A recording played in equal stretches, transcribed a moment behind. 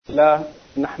الله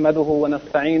نحمده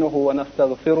ونستعينه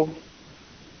ونستغفره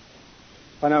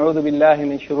ونعوذ بالله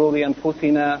من شرور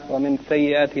أنفسنا ومن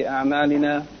سيئات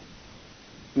أعمالنا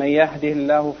من يهده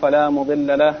الله فلا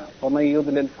مضل له ومن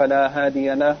يضلل فلا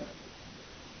هادي له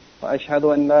وأشهد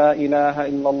أن لا إله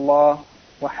إلا الله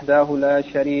وحده لا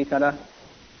شريك له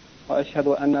وأشهد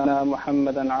أن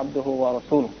محمدا عبده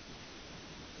ورسوله.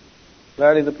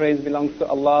 Verily the praise belongs to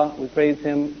Allah. We praise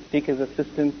Him, seek His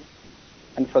assistance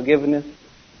and forgiveness,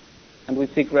 and we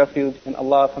seek refuge in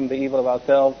Allah from the evil of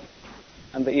ourselves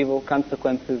and the evil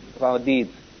consequences of our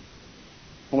deeds.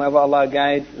 Whomever Allah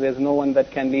guides, there is no one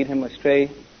that can lead him astray,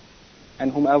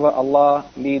 and whomever Allah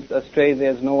leads astray,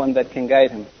 there is no one that can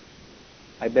guide him.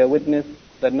 I bear witness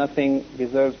that nothing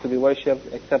deserves to be worshipped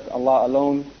except Allah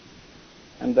alone,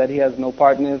 and that He has no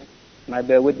partners, and I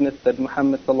bear witness that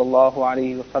Muhammad sallallahu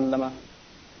alaihi wasallam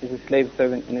is His slave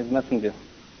servant and His messenger.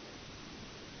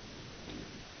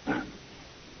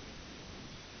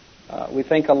 We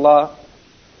thank Allah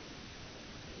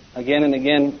again and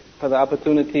again for the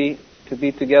opportunity to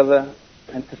be together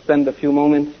and to spend a few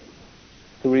moments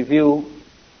to review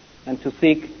and to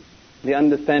seek the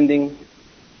understanding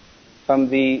from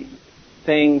the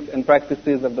sayings and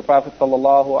practices of the Prophet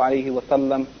sallallahu alaihi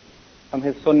wasallam, from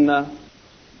his sunnah,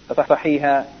 the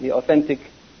sahihah, the authentic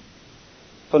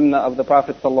sunnah of the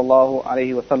Prophet sallallahu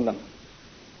alaihi wasallam.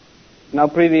 In our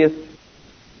previous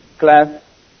class,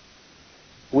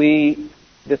 we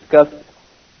discussed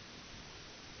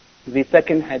the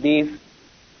second hadith,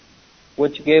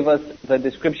 which gave us the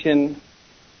description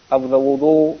of the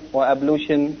wudu or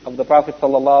ablution of the Prophet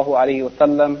sallallahu alaihi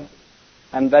wasallam,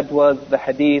 and that was the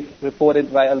hadith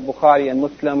reported by Al-Bukhari and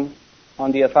Muslim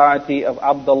on the authority of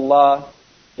Abdullah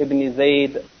ibn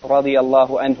Zayd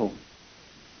radiyallahu anhu.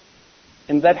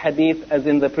 In that hadith, as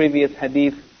in the previous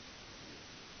hadith,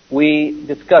 we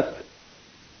discussed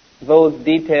those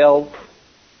details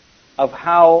of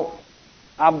how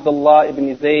Abdullah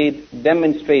ibn Zayd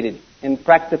demonstrated in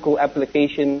practical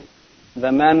application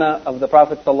the manner of the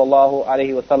Prophet sallallahu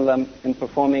alaihi wasallam in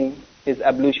performing his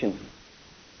ablution.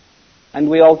 And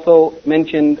we also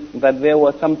mentioned that there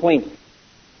were some points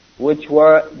which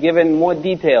were given more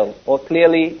detail or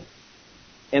clearly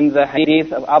in the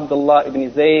hadith of Abdullah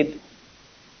ibn Zayd,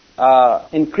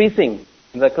 increasing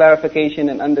the clarification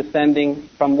and understanding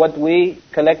from what we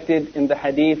collected in the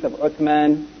hadith of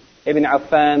Uthman ibn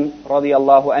Affan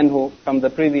radiyallahu anhu from the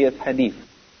previous hadith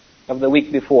of the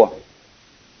week before.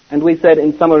 And we said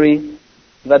in summary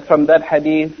that from that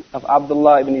hadith of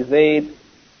Abdullah ibn Zayd,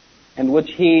 in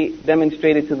which he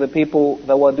demonstrated to the people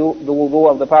the wudu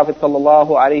of the Prophet sallallahu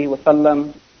alaihi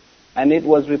wasallam, and it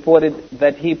was reported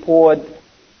that he poured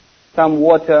some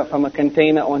water from a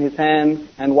container on his hands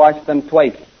and washed them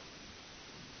twice.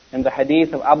 In the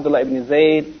hadith of Abdullah ibn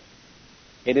Zayd,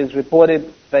 it is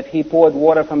reported that he poured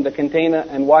water from the container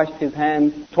and washed his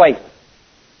hands twice,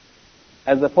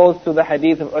 as opposed to the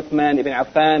hadith of Uthman ibn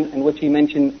Affan, in which he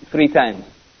mentioned 3 times.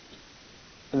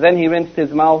 Then he rinsed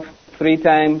his mouth 3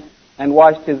 times and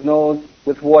washed his nose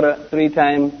with water 3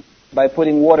 times by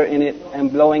putting water in it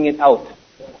and blowing it out.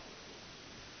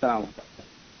 So,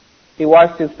 he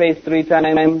washed his face 3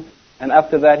 times, and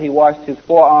after that he washed his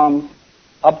forearms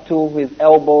up to his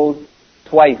elbows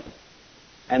twice,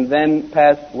 and then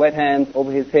passed wet hands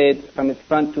over his head from its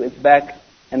front to its back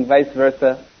and vice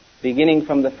versa, beginning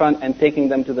from the front and taking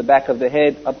them to the back of the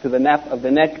head up to the nape of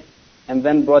the neck, and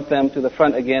then brought them to the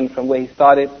front again from where he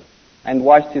started, and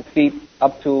washed his feet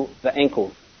up to the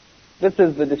ankles. This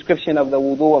is the description of the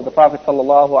wudu of the Prophet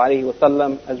sallallahu alaihi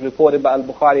wasallam as reported by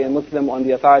Al-Bukhari and Muslim on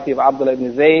the authority of Abdullah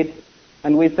ibn Zayd.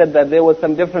 And we said that there were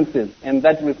some differences in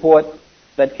that report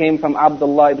that came from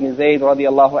Abdullah ibn Zayd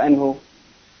radiyallahu anhu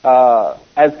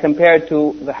as compared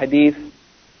to the hadith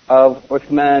of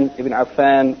Uthman ibn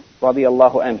Affan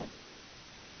radiyallahu anhu.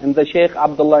 And the Shaykh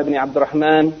Abdullah ibn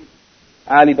Abdurrahman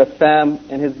Ali Bassam,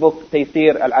 in his book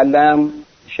Taysir al-Allam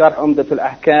Sharh Umdatul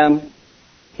Ahkam,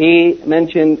 he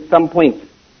mentioned some points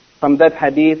from that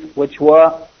hadith which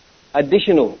were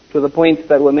additional to the points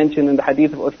that were mentioned in the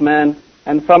hadith of Uthman,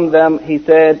 and from them he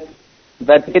said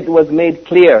that it was made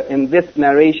clear in this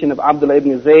narration of Abdullah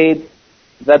ibn Zayd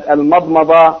that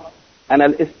al-madmada and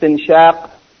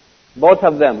al-istinshaq, both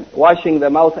of them, washing the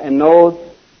mouth and nose,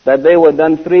 that they were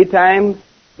done 3 times,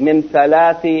 min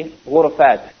salati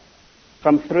ghurfat,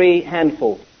 from 3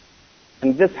 handfuls.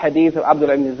 In this hadith of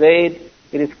Abdullah ibn Zayd,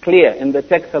 it is clear in the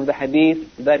text of the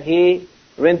hadith that he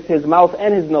rinsed his mouth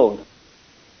and his nose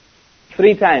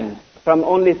 3 times from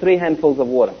only 3 handfuls of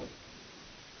water.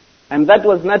 And that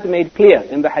was not made clear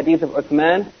in the hadith of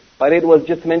Uthman, but it was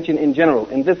just mentioned in general.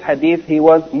 In this hadith, he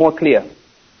was more clear.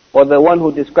 or the one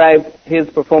who described his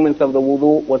performance of the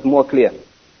wudu was more clear.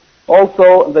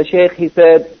 Also, the Shaykh, he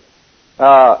said,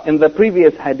 in the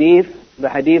previous hadith, the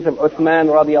hadith of Uthman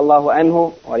radiallahu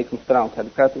anhu, wa alaikum assalam wa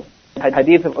barakatuh,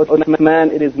 hadith of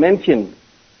Uthman, it is mentioned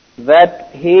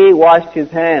that he washed his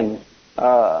hands.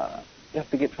 You have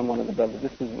to get from one of the brothers.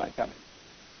 This is my copy.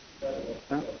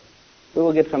 Huh? We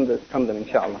will get from them,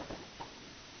 inshallah.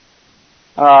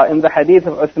 In the hadith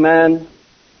of Uthman,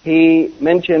 he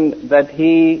mentioned that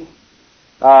he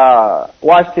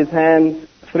washed his hands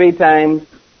 3 times.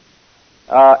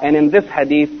 And in this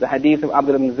hadith, the hadith of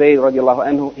Abdullah ibn Zayd radiallahu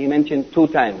anhu, he mentioned 2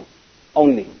 times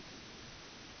only.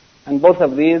 And both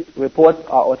of these reports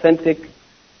are authentic.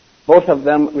 Both of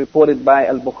them reported by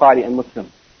Al-Bukhari and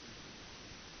Muslim.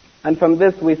 And from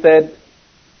this we said,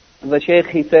 the Shaykh,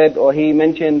 he said, or he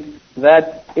mentioned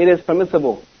that it is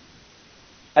permissible,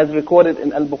 as recorded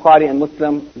in Al-Bukhari and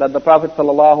Muslim, that the Prophet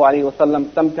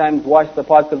ﷺ sometimes washed the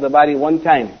parts of the body 1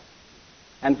 time,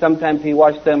 and sometimes he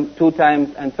washed them 2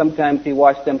 times, and sometimes he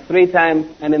washed them 3 times.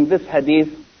 And in this hadith,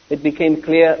 it became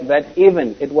clear that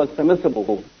even it was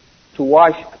permissible to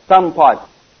wash some parts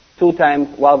 2 times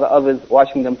while the others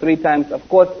washing them 3 times. Of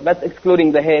course, that's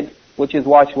excluding the head, which is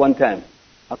washed 1 time,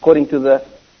 according to the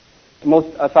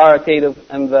most authoritative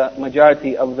and the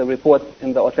majority of the reports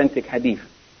in the authentic hadith.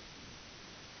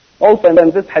 Also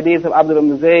in this hadith of Abdullah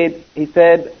ibn Zayd, he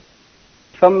said,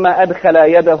 ثُمَّ أَدْخَلَ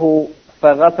يَدَهُ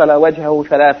فَغَسَلَ وَجْهَهُ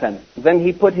ثَلَاثًا. Then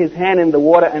he put his hand in the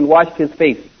water and washed his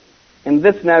face. In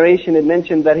this narration it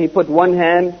mentioned that he put 1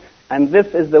 hand, and this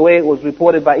is the way it was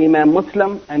reported by Imam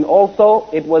Muslim, and also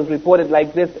it was reported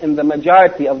like this in the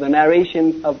majority of the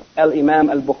narrations of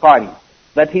Al-Imam Al-Bukhari,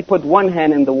 that he put 1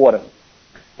 hand in the water.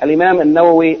 Al-Imam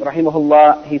Al-Nawawi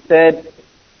rahimahullah, he said,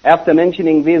 after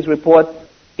mentioning these reports,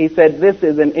 he said this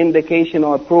is an indication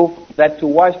or proof that to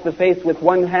wash the face with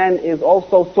 1 hand is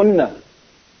also sunnah.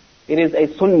 It is a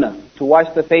sunnah to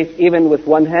wash the face even with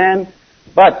 1 hand,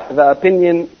 but the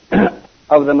opinion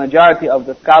of the majority of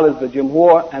the scholars, the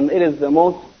Jumhur, and it is the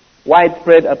most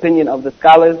widespread opinion of the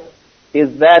scholars,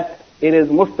 is that it is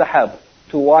mustahab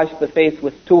to wash the face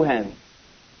with 2 hands,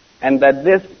 and that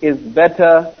this is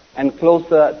better and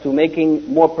closer to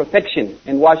making more perfection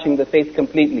in washing the face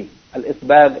completely,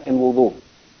 al-isbagh in wudu.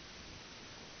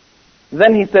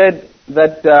 Then he said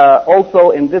that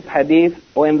also in this hadith,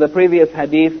 or in the previous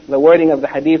hadith, the wording of the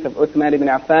hadith of Uthman ibn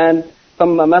Affan,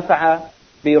 ثُمَّ مَسَحَ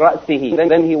بِرَأْسِهِ.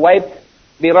 Then he wiped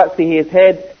بِرَأْسِهِ, his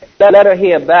head. The letter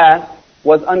here, ba,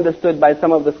 was understood by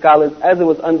some of the scholars, as it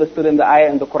was understood in the ayah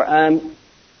in the Quran,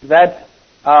 that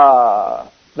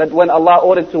when Allah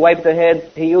ordered to wipe the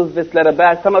head, He used this letter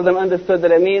ba. Some of them understood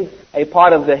that it means a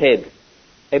part of the head.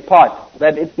 A part.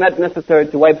 That it's not necessary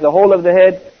to wipe the whole of the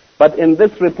head. But in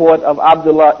this report of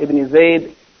Abdullah ibn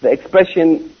Zayd, the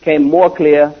expression came more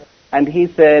clear, and he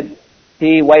said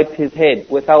he wiped his head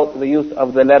without the use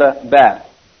of the letter ba.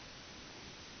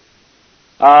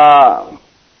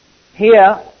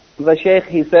 Here, the Shaykh,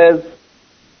 he says,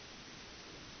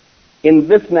 in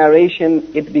this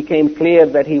narration, it became clear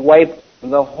that he wiped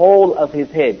the whole of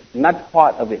his head, not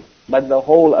part of it, but the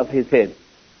whole of his head.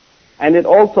 And it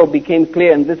also became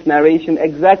clear in this narration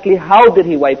exactly how did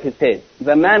he wipe his head,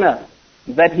 the manner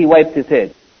that he wiped his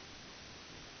head.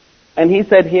 And he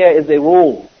said here is a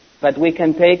rule that we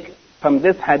can take from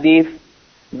this hadith,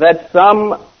 that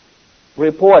some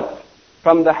reports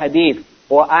from the hadith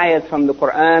or ayats from the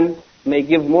Quran may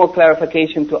give more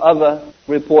clarification to other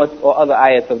reports or other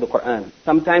ayats of the Quran.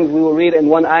 Sometimes we will read in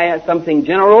one ayah something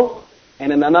general,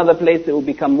 and in another place it will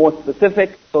become more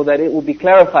specific, so that it will be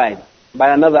clarified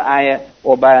by another ayah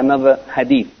or by another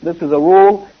hadith. This is a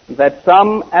rule that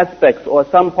some aspects or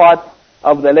some parts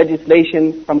of the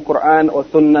legislation from Quran or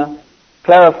Sunnah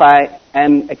clarify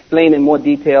and explain in more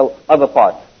detail other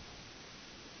parts.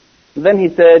 Then he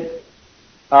said,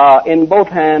 in both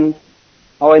hands,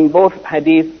 or in both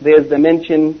hadiths, there's the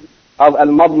mention of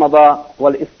al-madmada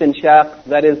wal-istinshaq,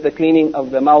 that is the cleaning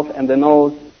of the mouth and the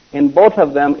nose. In both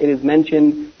of them, it is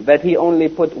mentioned that he only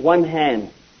put 1 hand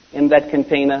in that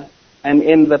container. And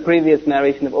in the previous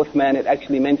narration of Uthman, it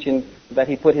actually mentioned that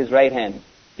he put his right hand,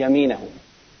 yaminahu,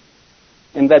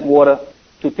 in that water,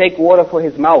 to take water for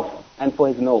his mouth and for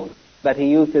his nose. That he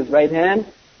used his right hand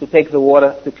to take the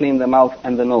water to clean the mouth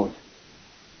and the nose.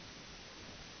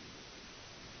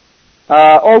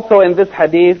 Also in this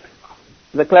hadith,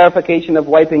 the clarification of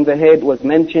wiping the head was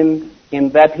mentioned, in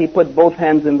that he put both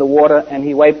hands in the water and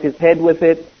he wiped his head with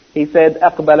it. He said,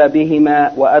 أَقْبَلَ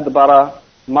بِهِمَا وَأَدْبَرَ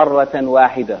مَرَّةً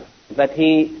وَاحِدَةً. That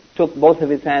he took both of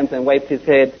his hands and wiped his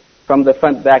head from the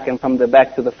front back and from the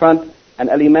back to the front. And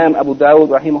Al-Imam Abu Dawud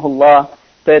rahimahullah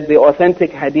said the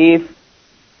authentic hadith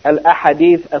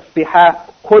al-ahadith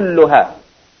as-sihah kulluha.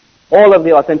 All of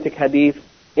the authentic hadith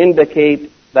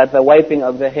indicate that the wiping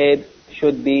of the head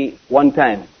should be one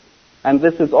time. And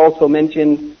this is also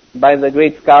mentioned by the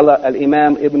great scholar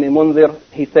Al-Imam Ibn Munzir.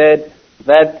 He said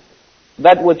that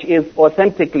which is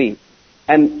authentically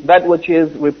and that which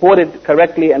is reported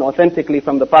correctly and authentically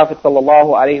from the Prophet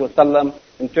ﷺ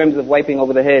in terms of wiping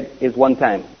over the head is one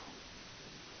time.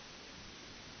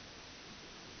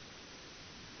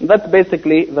 That's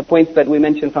basically the points that we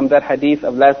mentioned from that hadith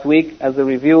of last week as a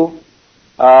review.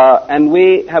 And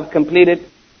we have completed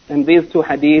in these two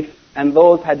hadiths and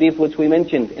those hadiths which we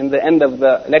mentioned in the end of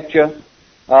the lecture,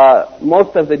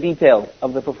 most of the details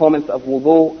of the performance of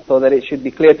wudu, so that it should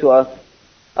be clear to us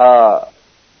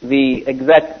the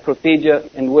exact procedure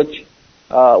in which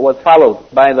was followed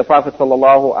by the Prophet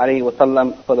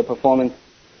ﷺ for the performance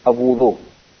of wudu.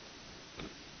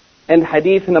 In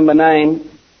hadith number 9,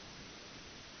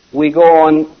 we go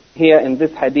on here in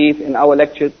this hadith in our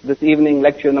lecture this evening,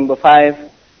 lecture number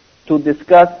 5, to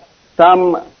discuss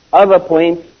some other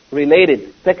points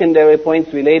related, secondary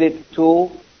points related to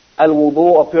al-wudu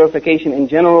or purification in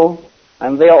general,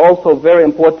 and they are also very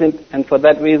important, and for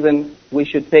that reason we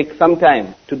should take some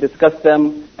time to discuss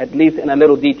them, at least in a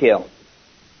little detail.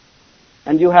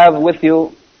 And you have with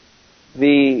you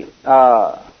the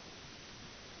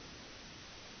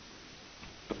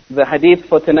hadith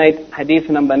for tonight, hadith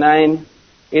number 9.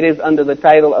 It is under the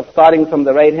title of starting from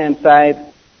the right hand side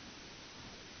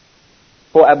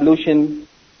for ablution,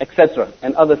 etc.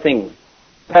 and other things.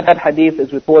 That hadith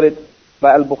is reported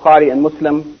by Al-Bukhari and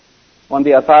Muslim on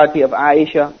the authority of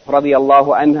Aisha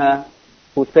radiyallahu anha,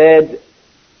 who said,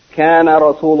 كان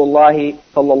رسول الله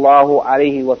صلى الله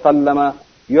عليه وسلم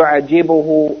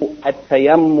يعجبه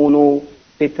التيمن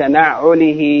في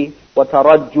تنعله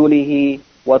وترجله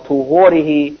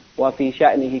وطهوره وفي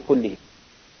شأنه كله.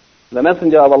 The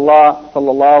Messenger of Allah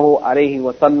sallallahu alayhi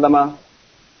wa sallam,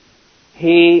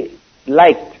 he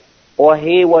liked or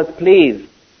he was pleased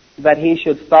that he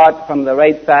should start from the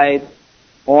right side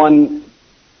on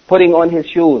putting on his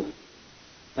shoes.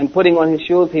 When putting on his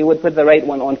shoes, he would put the right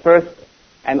one on first,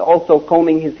 and also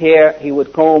combing his hair, he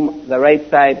would comb the right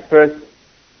side first,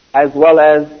 as well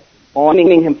as on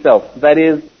cleaning himself. That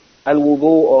is, al-wudu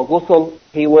or ghusl,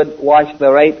 he would wash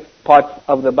the right parts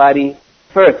of the body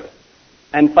first.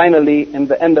 And finally, in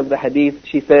the end of the hadith,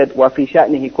 she said, وَفِي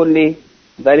شَأْنِهِ كُلِّ,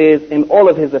 that is, in all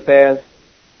of his affairs,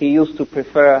 he used to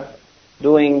prefer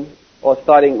doing or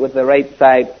starting with the right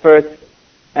side first.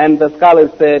 And the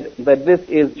scholars said that this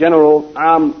is general,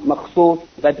 makhsus,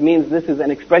 that means this is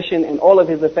an expression in all of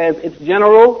his affairs. It's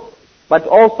general, but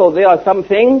also there are some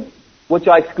things which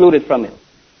are excluded from it.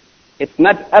 It's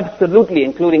not absolutely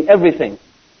including everything,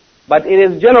 but it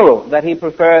is general that he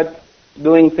preferred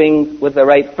doing things with the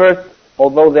right first,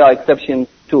 although there are exceptions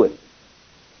to it,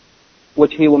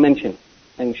 which he will mention,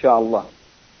 inshallah.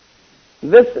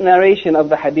 This narration of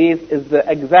the hadith is the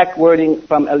exact wording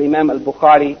from Al-Imam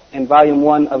Al-Bukhari in volume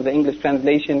 1 of the English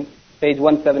translation, page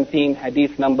 117,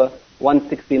 hadith number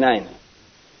 169.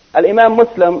 Al-Imam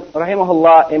Muslim,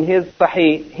 rahimahullah, in his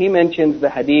Sahih, he mentions the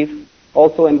hadith,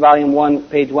 also in volume 1,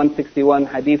 page 161,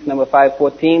 hadith number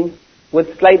 514,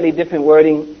 with slightly different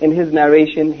wording. In his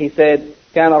narration, he said,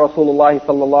 كان رسول الله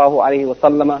صلى الله عليه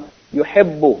وسلم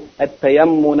يحب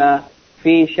التيمن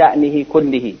في شأنه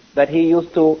كله. That he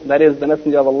used to, that is the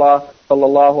Messenger of Allah صلى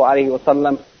الله عليه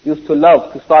وسلم, used to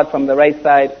love to start from the right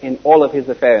side in all of his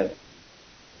affairs.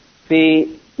 في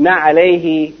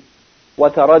نعليه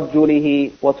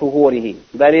وترجله وطهوره.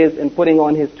 That is, in putting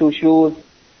on his two shoes,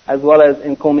 as well as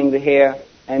in combing the hair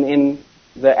and in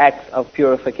the acts of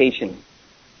purification.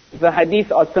 The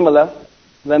hadiths are similar.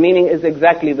 The meaning is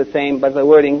exactly the same, but the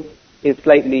wording is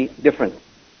slightly different.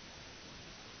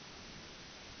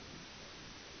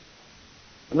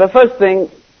 The first thing,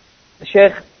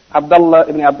 Sheikh Abdullah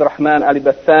ibn Abdurrahman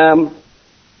al-Bassam,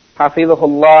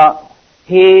 Hafidhullah,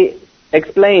 he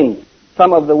explained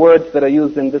some of the words that are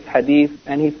used in this hadith,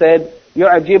 and he said,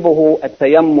 يُعْجِبُهُ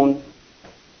التَّيَمُّنُ.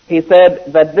 He said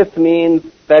that this means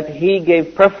that he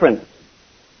gave preference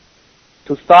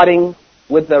to starting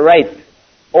with the right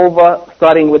over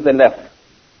starting with the left.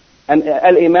 And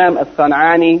Al-Imam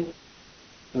Al-San'ani,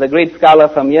 the great scholar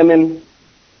from Yemen,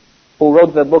 who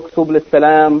wrote the book Subul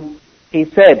al-Salam, he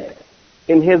said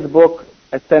in his book,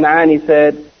 Al-San'ani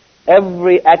said,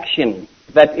 every action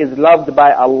that is loved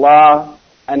by Allah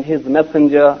and His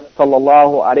Messenger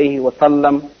sallallahu alayhi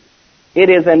wasallam, it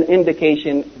is an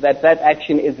indication that that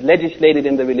action is legislated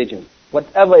in the religion.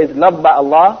 Whatever is loved by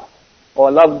Allah or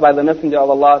loved by the Messenger of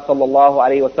Allah sallallahu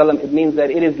alayhi wasallam, it means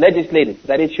that it is legislated,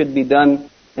 that it should be done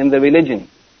in the religion.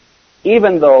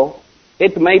 Even though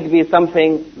it might be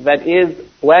something that is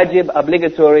wajib,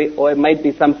 obligatory, or it might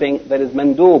be something that is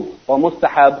mandub or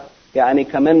mustahab, yani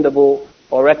commendable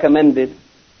or recommended.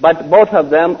 But both of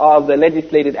them are of the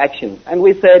legislated actions. And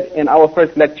we said in our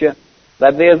first lecture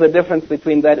that there is a difference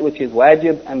between that which is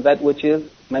wajib and that which is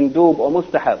mandub or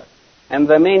mustahab. And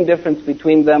the main difference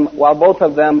between them, while both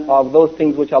of them are of those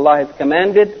things which Allah has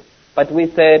commanded, but we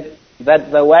said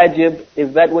that the wajib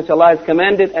is that which Allah has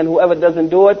commanded, and whoever doesn't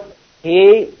do it,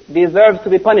 he deserves to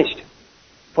be punished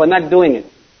for not doing it.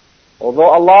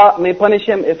 Although Allah may punish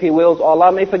him if He wills, or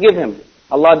Allah may forgive him.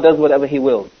 Allah does whatever He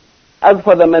wills. As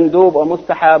for the mandub or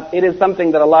mustahab, it is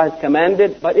something that Allah has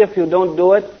commanded, but if you don't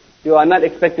do it, you are not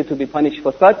expected to be punished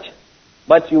for such,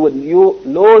 but you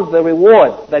lose the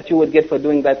reward that you would get for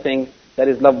doing that thing that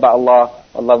is loved by Allah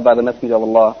or loved by the Messenger of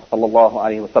Allah sallallahu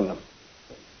alaihi wasallam.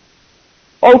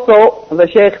 Also, the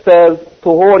Shaykh says,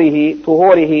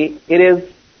 tuhurihi, it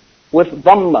is with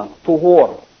dhamma,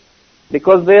 tuhur,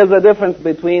 because there is a difference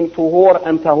between tuhur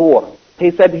and tahur.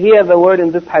 He said here the word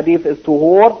in this hadith is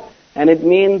tuhur, and it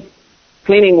means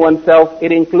cleaning oneself.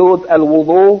 It includes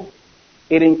al-wudu,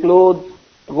 it includes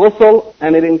ghusl,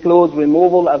 and it includes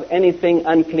removal of anything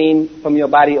unclean from your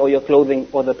body or your clothing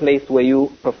or the place where you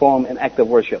perform an act of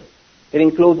worship. It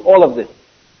includes all of this.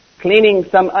 Cleaning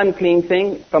some unclean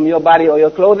thing from your body or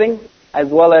your clothing, as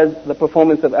well as the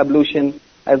performance of ablution,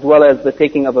 as well as the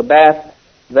taking of a bath,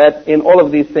 that in all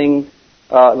of these things,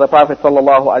 the Prophet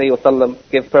ﷺ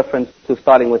gave preference to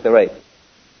starting with the right.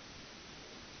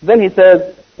 Then he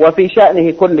says, وَفِي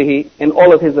شَأْنِهِ كُلِّهِ, in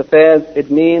all of his affairs, it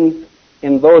means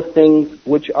in those things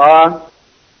which are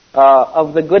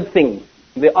of the good things,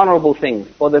 the honorable things,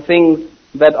 or the things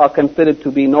that are considered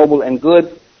to be noble and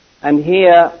good. And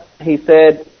here he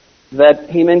said that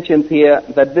he mentions here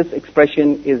that this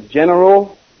expression is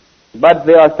general, but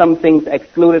there are some things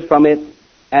excluded from it,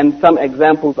 and some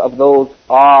examples of those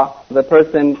are the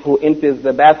person who enters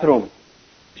the bathroom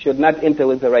should not enter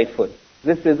with the right foot.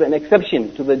 This is an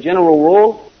exception to the general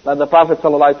rule that the Prophet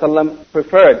ﷺ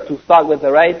preferred to start with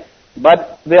the right,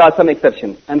 but there are some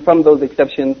exceptions. And from those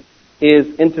exceptions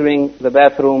is entering the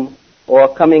bathroom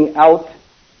or coming out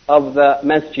of the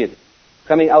masjid.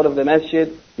 Coming out of the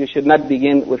masjid, you should not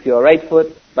begin with your right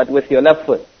foot, but with your left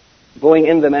foot. Going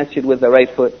in the masjid with the right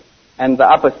foot, and the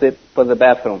opposite for the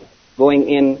bathroom. Going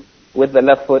in with the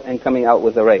left foot and coming out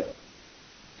with the right.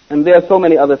 And there are so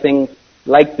many other things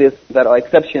like this that are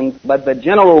exceptions, but the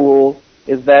general rule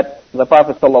is that the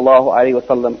Prophet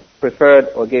ﷺ preferred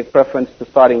or gave preference to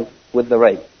starting with the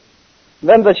right.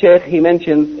 Then the Shaykh, he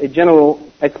mentions a general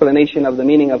explanation of the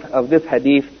meaning of this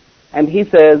hadith, and he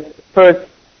says, first,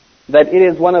 that it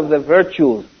is one of the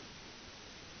virtues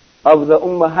of the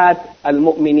Ummahat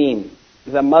al-Mu'mineen,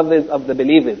 the mothers of the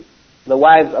believers, the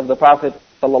wives of the Prophet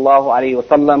sallallahu alaihi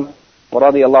wasallam, wa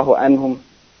radiyallahu anhum,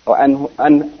 or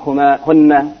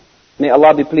anhunna, may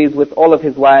Allah be pleased with all of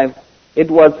his wives. It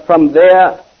was from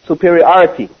their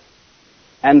superiority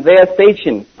and their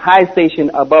station, high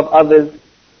station above others,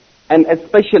 and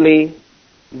especially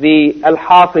the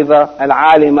al-Hafiza,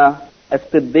 al-Alima,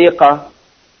 al-Siddiqa,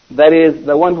 that is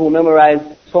the one who memorized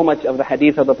so much of the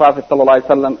hadith of the Prophet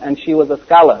ﷺ, and she was a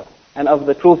scholar. And of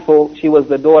the truthful, she was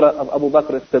the daughter of Abu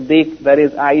Bakr as-Siddiq, that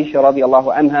is Aisha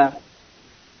radiallahu anha,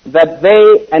 that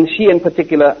they, and she in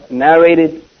particular,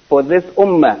 narrated for this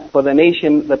ummah, for the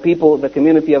nation, the people, the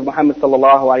community of Muhammad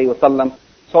sallallahu alaihi wasallam,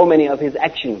 so many of his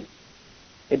actions.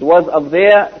 It was of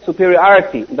their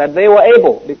superiority that they were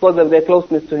able, because of their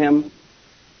closeness to him,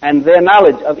 and their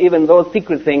knowledge of even those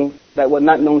secret things that were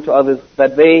not known to others,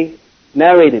 that they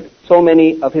narrated so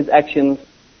many of his actions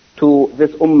to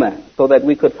this ummah, so that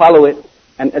we could follow it,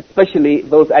 and especially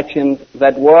those actions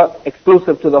that were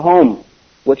exclusive to the home,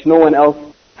 which no one else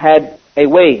had a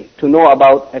way to know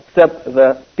about except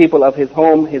the people of his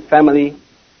home, his family,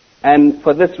 and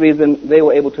for this reason they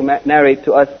were able to narrate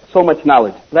to us so much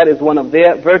knowledge. That is one of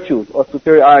their virtues or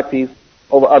superiorities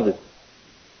over others.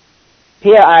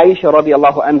 Here Aisha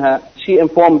radiallahu anha, she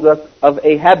informs us of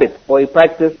a habit or a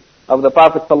practice of the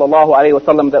Prophet sallallahu alaihi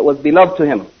wasallam that was beloved to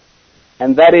him.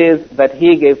 And that is that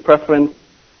he gave preference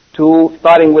to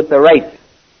starting with the right.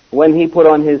 When he put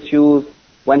on his shoes,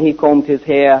 when he combed his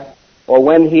hair, or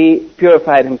when he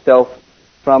purified himself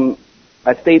from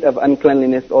a state of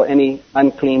uncleanliness or any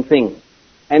unclean thing.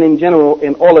 And in general,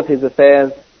 in all of his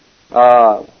affairs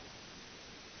that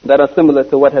are similar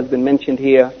to what has been mentioned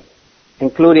here,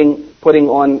 including putting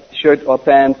on shirt or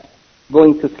pants,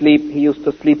 going to sleep, he used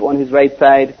to sleep on his right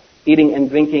side, eating and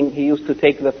drinking, he used to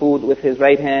take the food with his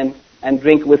right hand and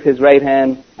drink with his right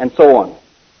hand, and so on.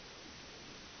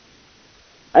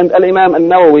 And Al-Imam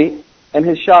An-Nawawi, in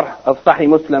his Sharh of Sahih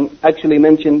Muslim, actually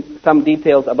mentioned some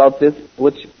details about this,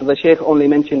 which the Shaykh only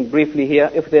mentioned briefly here.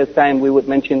 If there's time, we would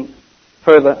mention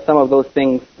further some of those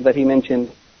things that he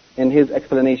mentioned in his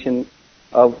explanation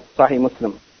of Sahih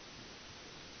Muslim.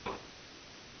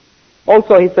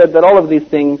 Also, he said that all of these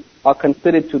things are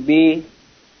considered to be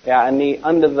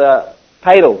under the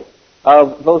title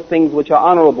of those things which are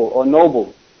honorable or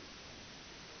noble.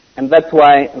 And that's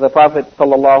why the Prophet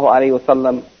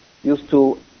ﷺ used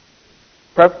to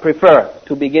prefer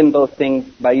to begin those things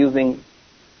by using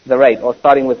the right, or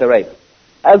starting with the right.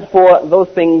 As for those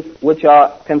things which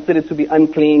are considered to be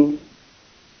unclean,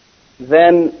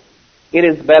 then it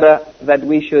is better that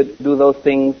we should do those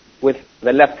things with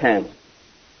the left hand.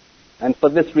 And for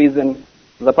this reason,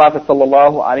 the Prophet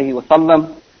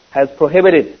ﷺ has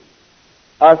prohibited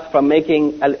us from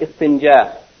making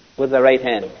al-istinja with the right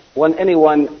hand. When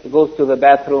anyone goes to the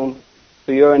bathroom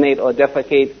to urinate or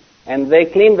defecate, and they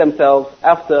clean themselves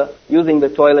after using the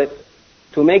toilet,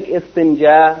 to make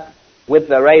istinja with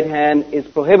the right hand is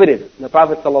prohibited. The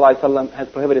Prophet ﷺ has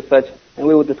prohibited such, and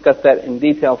we will discuss that in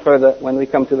detail further when we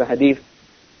come to the hadith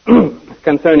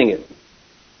concerning it.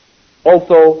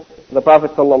 Also, the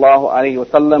Prophet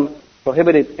ﷺ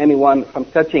prohibited anyone from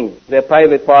touching their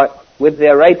private part with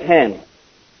their right hand,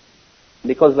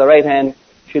 because the right hand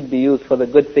should be used for the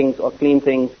good things or clean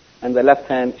things, and the left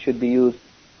hand should be used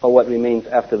for what remains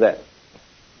after that.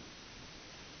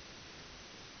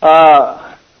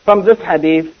 From this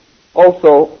hadith,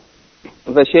 also,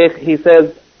 the Shaykh, he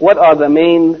says, what are the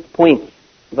main points,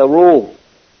 the rules,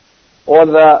 or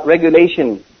the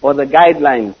regulations, or the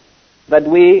guidelines that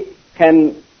we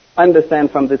can understand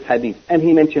from this hadith? And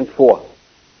he mentioned 4.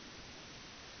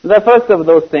 The first of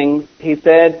those things, he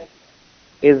said,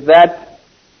 is that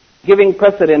giving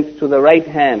precedence to the right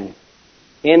hand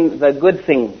in the good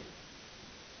things,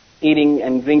 eating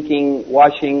and drinking,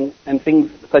 washing, and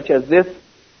things such as this,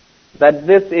 that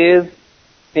this is,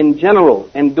 in general,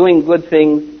 in doing good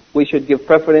things, we should give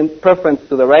preference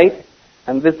to the right,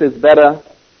 and this is better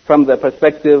from the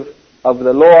perspective of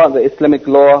the law, the Islamic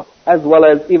law, as well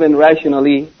as even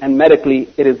rationally and medically,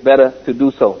 it is better to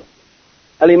do so.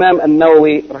 Al-Imam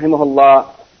An-Nawawi,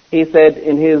 rahimahullah, he said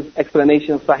in his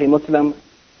explanation of Sahih Muslim,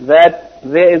 that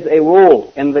there is a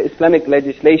rule in the Islamic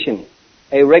legislation,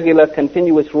 a regular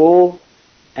continuous rule,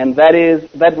 and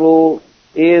that rule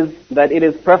is that it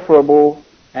is preferable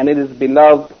and it is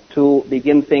beloved to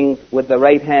begin things with the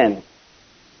right hand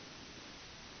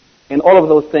in all of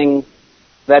those things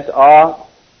that are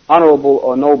honorable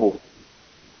or noble.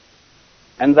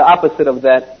 And the opposite of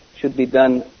that should be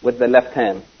done with the left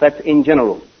hand. That's in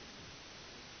general.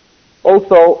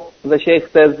 Also, the Shaykh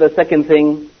says the second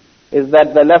thing is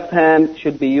that the left hand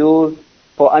should be used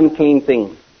for unclean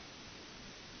things.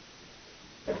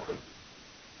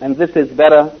 And this is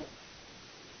better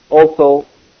also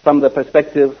from the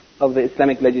perspective of the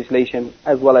Islamic legislation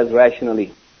as well as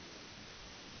rationally.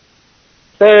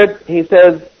 Third, he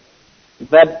says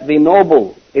that the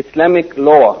noble Islamic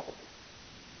law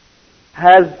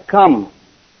has come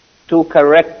to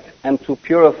correct and to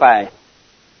purify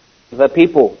the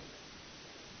people,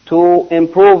 to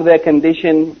improve their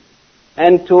condition,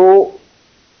 and to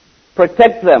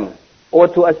protect them, or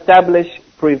to establish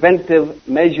preventive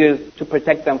measures to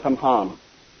protect them from harm.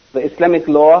 The Islamic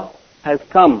law has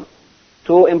come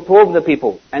to improve the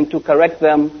people and to correct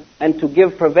them and to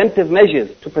give preventive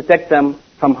measures to protect them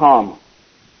from harm.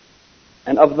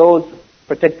 And of those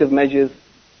protective measures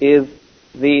is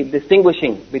the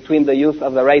distinguishing between the use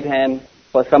of the right hand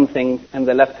for some things and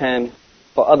the left hand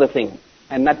for other things,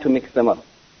 and not to mix them up.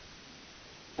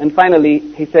 And finally,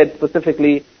 he said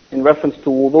specifically in reference to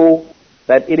wudu,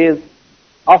 that it is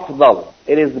afdal,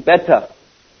 it is better,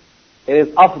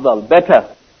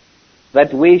 better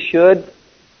that we should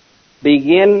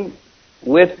begin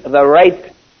with the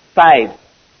right side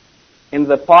in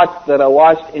the parts that are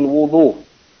washed in wudu.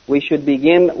 We should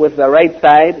begin with the right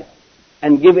side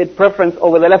and give it preference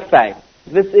over the left side.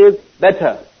 This is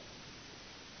better.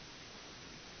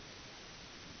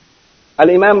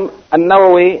 Al-Imam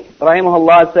An-Nawawi,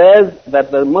 rahimahullah, says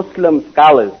that the Muslim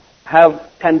scholars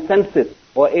have consensus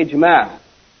or ijma'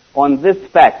 on this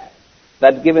fact,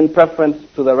 that giving preference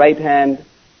to the right hand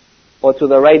or to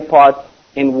the right part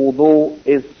in wudu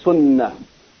is sunnah.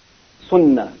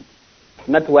 Sunnah,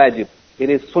 not wajib. It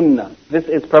is sunnah. This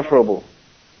is preferable.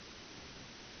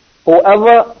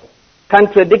 Whoever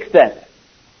contradicts that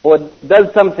or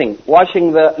does something,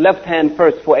 washing the left hand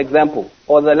first, for example,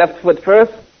 or the left foot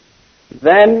first,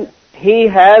 then he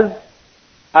has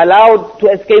allowed to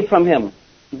escape from him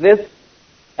this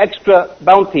extra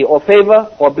bounty or favor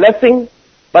or blessing,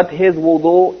 but his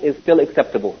wudu is still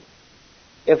acceptable.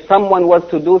 if someone was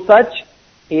to do such,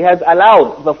 he has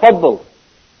allowed the fadl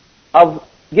of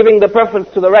giving the preference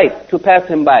to the right to pass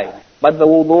him by. But the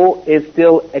wudu is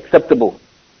still acceptable.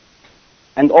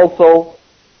 And also,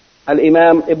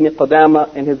 Al-Imam Ibn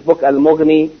Qudama in his book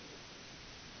Al-Mughni,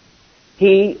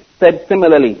 he said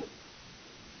similarly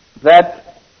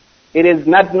that it is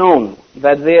not known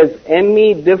that there is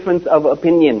any difference of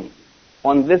opinion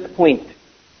on this point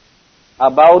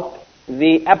about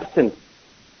the absence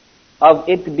of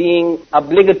it being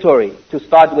obligatory to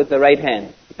start with the right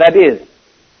hand. That is,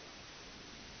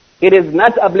 it is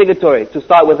not obligatory to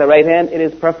start with the right hand, it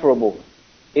is preferable,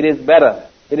 it is better,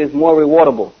 it is more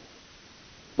rewardable.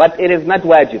 But it is not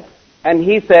wajib. And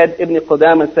he said, Ibn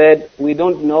Qudama said, we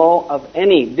don't know of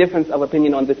any difference of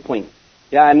opinion on this point.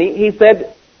 Yani, he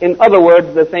said, in other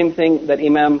words, the same thing that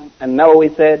Imam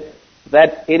An-Nawawi said,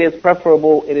 that it is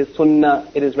preferable, it is sunnah,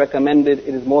 it is recommended,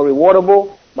 it is more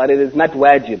rewardable, but it is not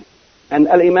wajib. And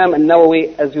Al-Imam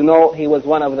An-Nawawi, as you know, he was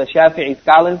one of the Shafi'i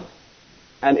scholars,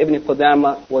 and Ibn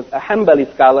Qudama was a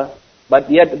Hanbali scholar, but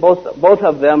yet both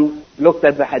of them looked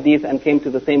at the hadith and came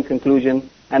to the same conclusion.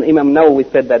 And Imam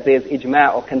Nawawi said that there is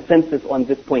ijma' or consensus on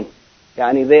this point.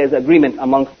 Yani there is agreement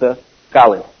amongst the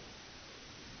scholars.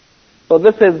 So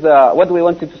this is what we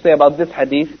wanted to say about this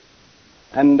hadith.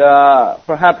 And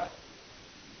perhaps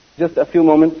just a few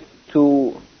moments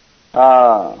to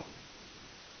go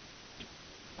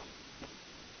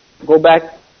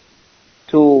back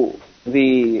to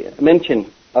the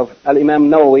mention of Al-Imam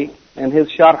Nawawi and his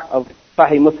sharh of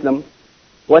Sahih Muslim,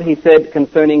 what he said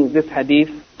concerning this hadith.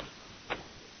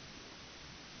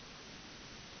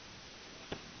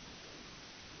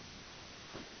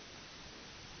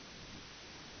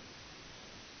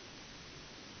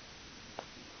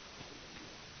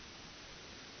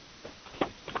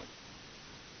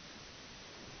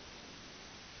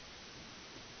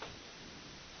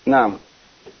 Now,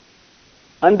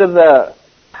 under the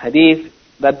hadith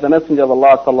that the Messenger of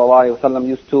Allah sallallahu alaihi wasallam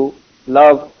used to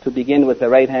love to begin with the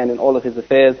right hand in all of his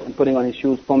affairs, and putting on his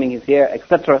shoes, combing his hair,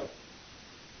 etc.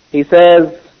 He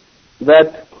says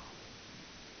that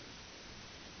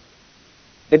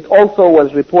it also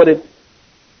was reported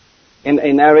in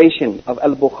a narration of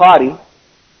Al-Bukhari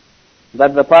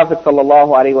that the Prophet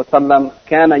sallallahu alaihi wasallam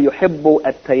كان يحب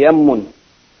التيمم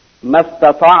ما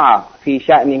استطاع في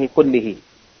شأنه كله.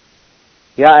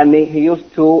 Yani, he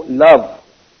used to love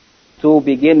to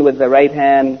begin with the right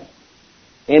hand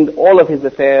in all of his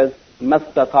affairs,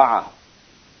 mastata'a,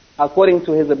 according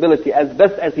to his ability, as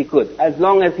best as he could, as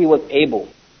long as he was able.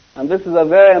 And this is a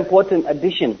very important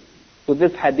addition to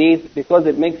this hadith, because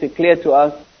it makes it clear to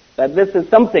us that this is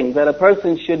something that a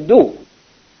person should do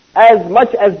as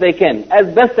much as they can,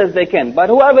 as best as they can. But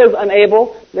whoever is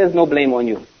unable, there's no blame on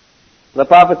you. The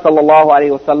Prophet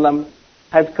ﷺ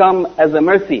has come as a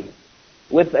mercy,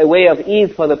 with a way of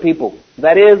ease for the people.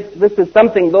 That is, this is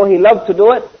something, though he loved to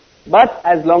do it, but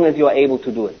as long as you are able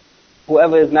to do it.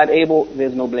 Whoever is not able,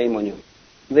 there's no blame on you.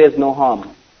 There's no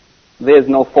harm. There's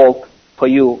no fault for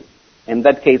you in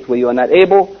that case where you are not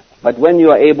able. But when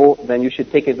you are able, then you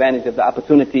should take advantage of the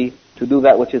opportunity to do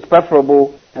that which is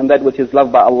preferable and that which is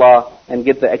loved by Allah, and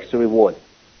get the extra reward.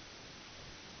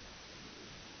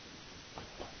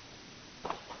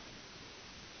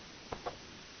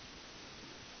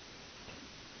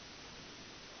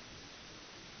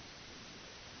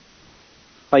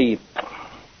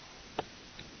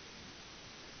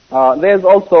 There's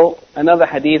also another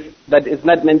hadith that is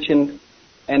not mentioned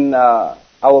in our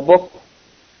book,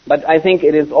 but I think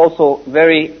it is also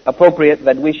very appropriate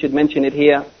that we should mention it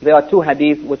here. There are two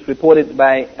hadiths which reported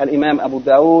by Al-Imam Abu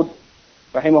Dawood,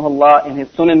 rahimahullah, in his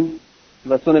Sunan,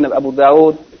 the Sunan of Abu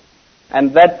Dawood,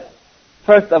 and that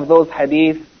first of those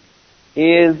hadiths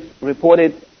is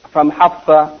reported from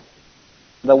Hafsa,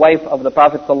 the wife of the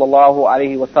Prophet sallallahu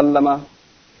alaihi wasallam,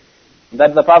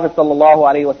 that the Prophet sallallahu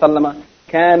alaihi wasallam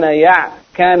كان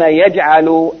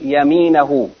يجعل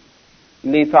يمينه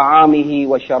لطعامه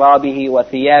وشرابه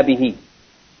وثيابه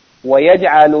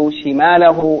ويجعل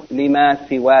شماله لما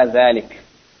سوى ذلك.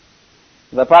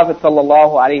 The Prophet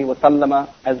sallallahu alaihi wasallam,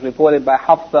 as reported by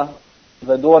Hafsa,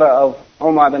 the daughter of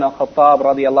Umar bin al-Khattab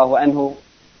radiyallahu anhu,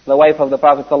 the wife of the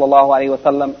Prophet sallallahu alaihi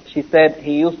wasallam, she said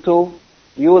he used to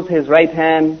use his right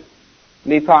hand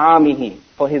لطعامه,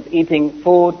 for his eating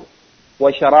food,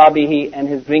 وشرابه, and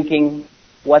his drinking,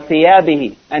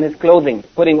 وثيابه, and his clothing,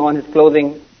 putting on his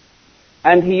clothing,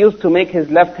 and he used to make his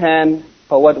left hand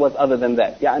for what was other than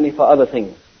that, يعني for other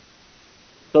things.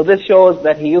 So this shows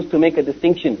that he used to make a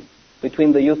distinction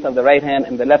between the use of the right hand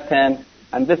and the left hand,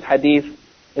 and this hadith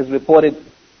is reported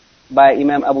by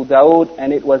Imam Abu Dawood,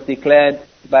 and it was declared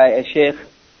by a sheikh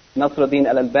Nasruddin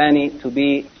al-Albani to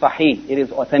be sahih, it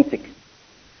is authentic.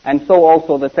 And so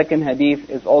also the second hadith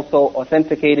is also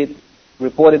authenticated,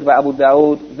 reported by Abu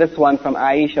Dawood, this one from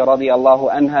Aisha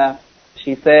radiallahu anha.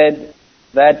 She said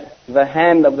that the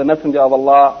hand of the Messenger of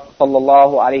Allah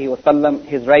sallallahu alayhi wasallam,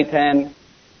 his right hand,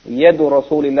 yadu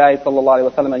Rasulillahi sallallahu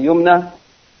alayhi wasallam yumna,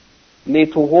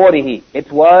 لِتُهُورِهِ,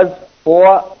 it was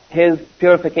for his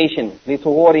purification,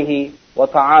 لِتُهُورِهِ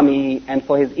وَطَعَامِهِ, and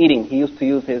for his eating. He used to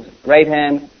use his right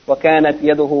hand, وَكَانَتْ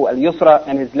يَدُهُ الْيُسْرَى,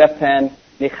 and his left hand,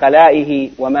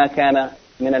 لِخَلَائِهِ وَمَا كَانَ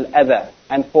مِنَ الْأَذَى,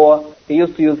 and for, he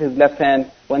used to use his left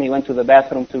hand when he went to the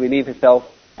bathroom to relieve himself,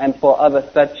 and for other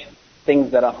such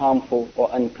things that are harmful or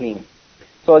unclean.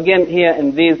 So again, here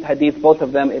in these hadith, both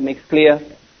of them, it makes clear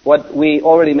what we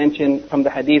already mentioned from the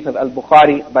hadith of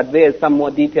Al-Bukhari, but there is some more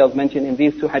details mentioned in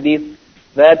these two hadiths,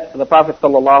 that the Prophet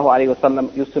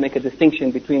ﷺ used to make a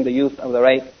distinction between the use of the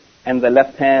right and the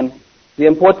left hand. The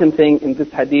important thing in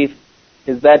this hadith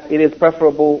is that it is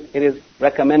preferable, it is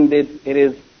recommended, it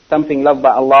is something loved by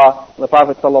Allah. The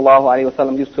Prophet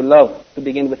ﷺ used to love to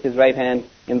begin with his right hand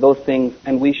in those things,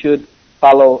 and we should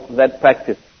follow that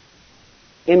practice.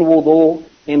 In wudu,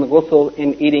 in ghusl,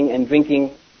 in eating and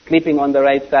drinking, sleeping on the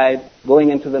right side, going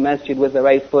into the masjid with the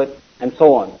right foot, and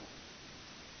so on.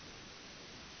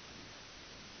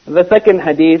 The second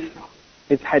hadith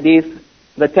is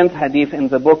the 10th hadith in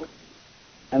the book,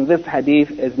 and this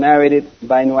hadith is narrated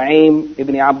by Nu'aym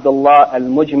ibn Abdullah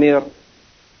al-Mujmir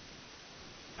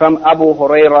from Abu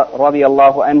Hurairah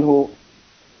radiyallahu anhu,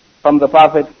 from the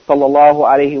Prophet sallallahu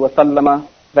alayhi wa sallam,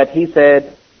 that he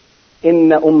said, إِنَّ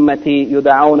أُمَّتِي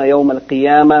يُدْعَوْنَ يَوْمَ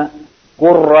الْقِيَامَةِ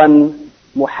غُرًّا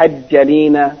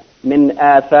محجلين من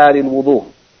آثار الوضوء.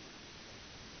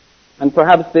 And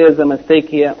perhaps there is a mistake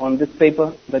here on this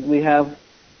paper that we have.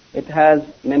 It has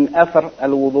min athar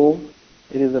al-wudu.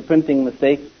 It is a printing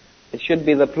mistake. It should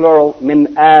be the plural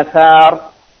min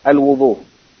athar al-wudu.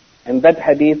 And that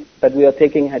hadith that we are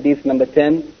taking, hadith number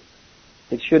 10,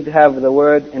 it should have the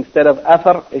word, instead of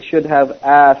athar, it should have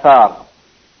athar.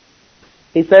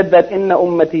 He said that إن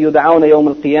أمتي يدعون يوم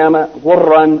القيامة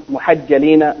غرا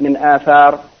محجلين من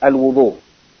آثار الوضوء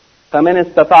فمن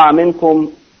استطاع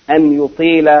منكم أن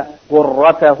يطيل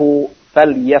غرته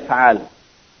فليفعل.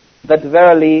 That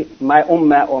verily my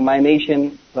ummah or my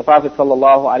nation, the Prophet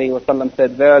sallallahu alaihi wasallam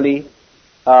said, verily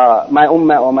my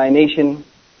ummah or my nation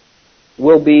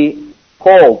will be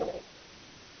called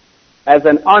as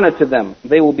an honor to them.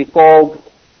 They will be called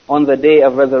on the day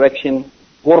of resurrection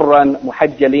Qurran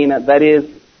muhajjalina, that is,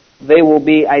 they will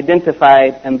be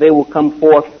identified and they will come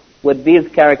forth with these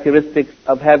characteristics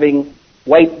of having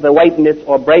the whiteness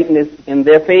or brightness in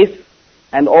their face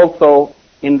and also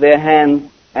in their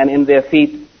hands and in their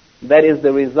feet. That is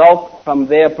the result from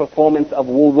their performance of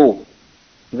wudu.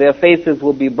 Their faces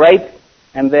will be bright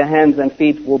and their hands and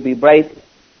feet will be bright.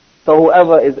 So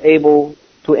whoever is able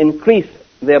to increase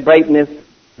their brightness,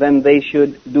 then they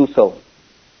should do so.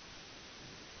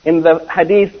 In the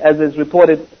hadith, as is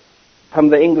reported from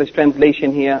the English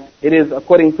translation here, it is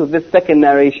according to this second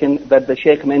narration that the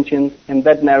Shaykh mentions. In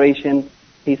that narration,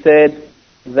 he said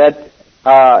that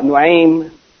Nu'aym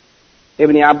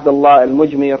ibn Abdullah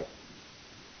al-Mujmir,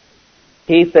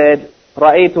 he said,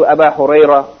 رأيت أبا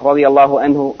هريرة رضي الله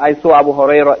عنه, I saw Abu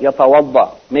Hurairah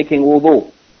يتوضأ, making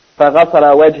wudu, فغسل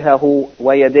وجهه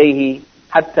ويديه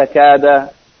حتى كاد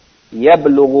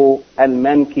يبلغ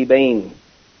المنكبين.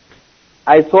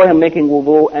 I saw him making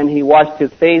wudu and he washed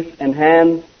his face and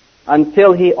hands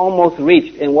until he almost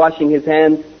reached, in washing his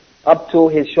hands, up to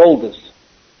his shoulders.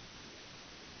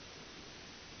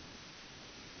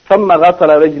 ثم غسل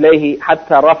رجليه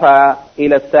حتى رفع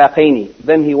إلى الساقين.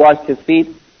 Then he washed his feet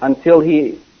until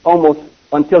he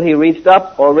reached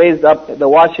up or raised up the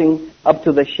washing up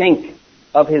to the shank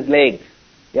of his legs,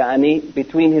 يعني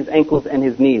between his ankles and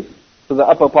his knees, to the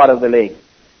upper part of the leg.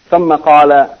 ثم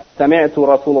قال سمعت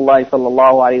رسول الله صلى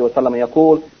الله عليه وسلم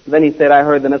يقول. Then he said, I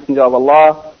heard the Messenger of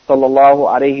Allah صلى الله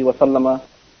عليه وسلم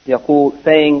يقول,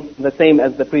 saying the same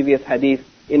as the previous hadith,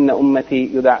 إن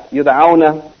أمتي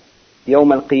يدعون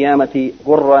يوم القيامة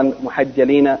غرا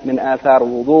محجلين من آثار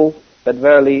الوضوء, that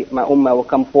verily my ummah will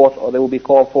come forth, or they will be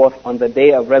called forth on the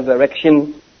day of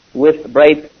resurrection with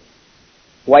bright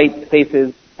white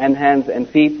faces and hands and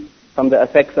feet from the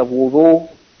effects of wudu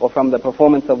or from the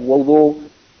performance of wudu.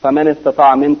 فَمَنِ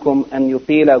اسْتَطَاعَ مِنْكُمْ أَنْ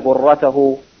يُطِيلَ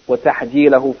غُرَّتَهُ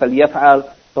وَتَحْجِيلَهُ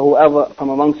فَلْيَفْعَلْ. So whoever from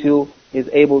amongst you is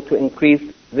able to increase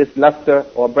this luster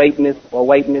or brightness or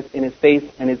whiteness in his face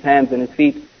and his hands and his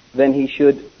feet, then he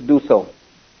should do so.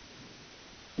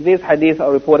 These hadiths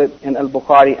are reported in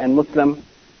Al-Bukhari and Muslim.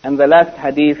 And the last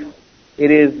hadith, it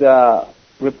is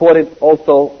reported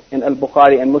also in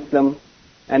Al-Bukhari and Muslim.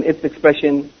 And its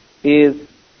expression is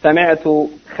سمعت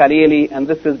خليلي, and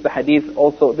this is the hadith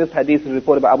also, this hadith is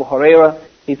reported by Abu Hurairah.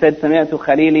 He said, سمعت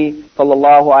خليلي صلى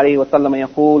الله عليه وسلم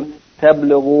يقول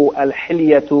تبلغ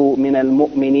الحلية من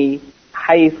المؤمن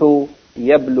حيث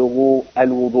يبلغ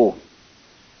الوضوء.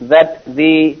 That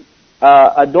the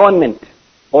adornment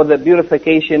or the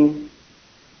purification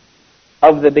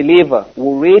of the believer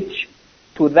will reach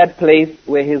to that place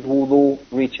where his wudu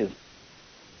reaches.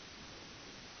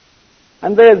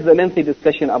 And there is a lengthy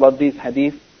discussion about these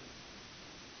hadiths.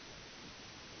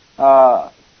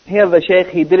 Here the Shaykh,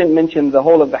 he didn't mention the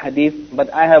whole of the hadith,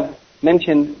 but I have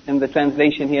mentioned in the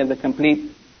translation here the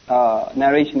complete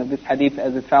narration of this hadith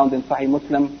as it's found in Sahih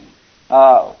Muslim.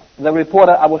 The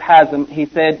reporter Abu Hazm, he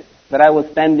said that I was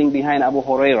standing behind Abu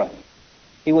Hurairah.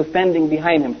 He was standing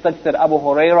behind him, such that Abu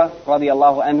Hurairah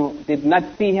radiallahu anhu did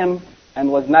not see him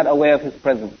and was not aware of his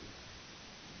presence.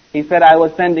 He said, I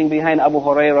was standing behind Abu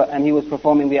Hurairah and he was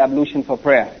performing the ablution for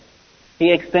prayer.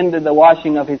 He extended the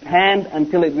washing of his hand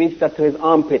until it reached up to his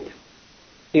armpit.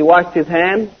 He washed his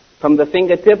hand from the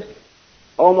fingertips,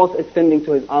 almost extending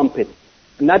to his armpit.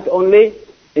 Not only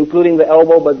including the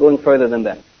elbow, but going further than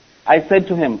that. I said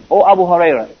to him, O Abu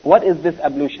Hurairah, what is this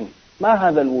ablution? Ma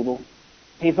hadha al-wudu?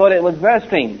 He thought it was very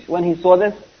strange. When he saw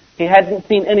this, he hadn't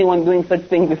seen anyone doing such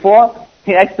thing before.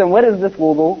 He asked him, what is this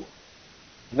wudu?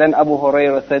 Then Abu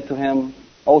Hurairah said to him,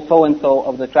 O so-and-so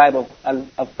of the tribe of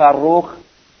Farrukh,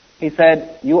 he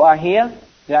said, you are here?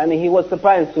 Yani he was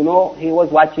surprised to know he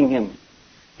was watching him.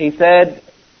 He said,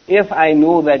 if I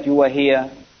knew that you were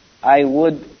here, I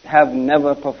would have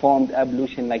never performed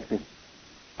ablution like this.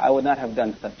 I would not have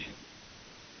done such.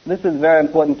 This is very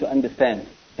important to understand.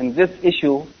 In this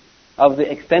issue of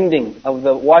the extending of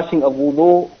the washing of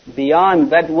wudu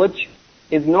beyond that which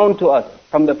is known to us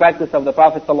from the practice of the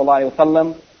Prophet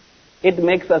ﷺ, it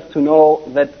makes us to know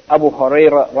that Abu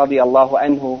Hurairah radiallahu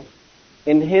anhu,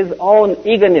 in his own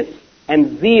eagerness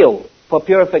and zeal for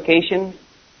purification,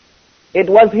 it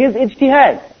was his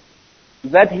ijtihad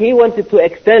that he wanted to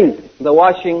extend the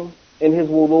washing in his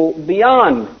wudu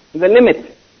beyond the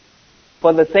limit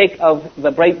for the sake of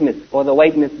the brightness or the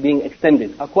whiteness being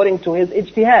extended, according to his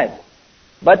ijtihad.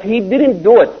 But he didn't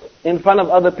do it in front of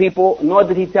other people, nor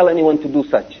did he tell anyone to do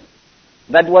such.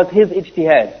 That was his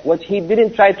ijtihad, which he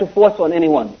didn't try to force on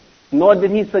anyone, nor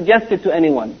did he suggest it to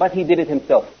anyone, but he did it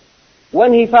himself.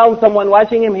 When he found someone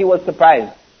watching him, he was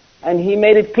surprised, and he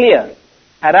made it clear,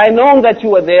 had I known that you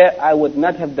were there, I would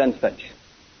not have done such.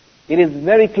 It is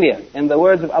very clear in the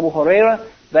words of Abu Hurairah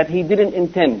that he didn't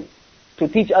intend to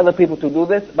teach other people to do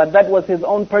this, but that was his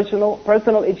own personal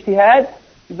ijtihad.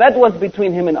 That was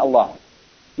between him and Allah.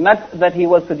 Not that he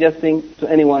was suggesting to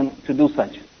anyone to do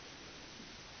such.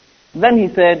 Then he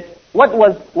said, what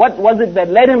was it that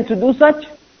led him to do such?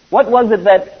 What was it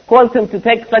that caused him to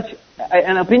take such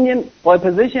an opinion or a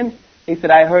position? He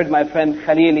said, I heard my friend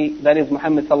Khalili, that is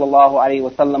Muhammad sallallahu alayhi wa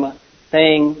sallam,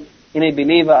 saying, in a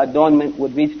believer, adornment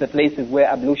would reach the places where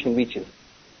ablution reaches.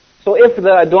 So if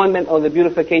the adornment or the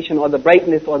beautification or the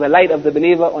brightness or the light of the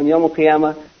believer on Yawm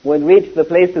al-Qiyamah would reach the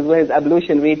places where his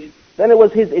ablution reached, then it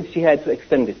was his ijtihad to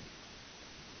extend it.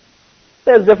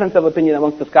 There's difference of opinion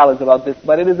amongst the scholars about this,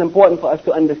 but it is important for us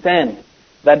to understand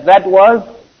that that was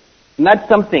not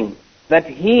something that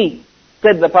he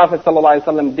said the Prophet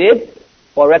ﷺ did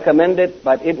or recommended,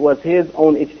 but it was his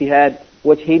own ijtihad,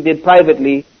 which he did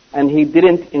privately, and he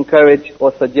didn't encourage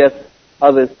or suggest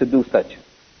others to do such.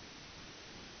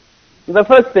 The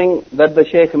first thing that the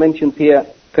Shaykh mentions here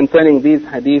concerning these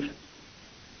hadiths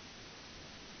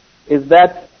is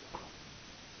that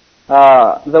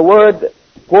the word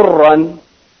Qurran,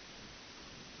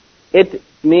 it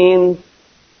means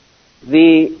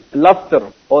the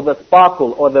luster or the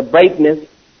sparkle or the brightness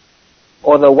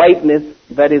or the whiteness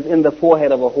that is in the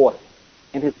forehead of a horse,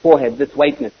 in his forehead, this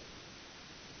whiteness.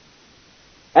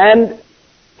 And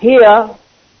here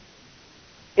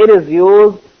it is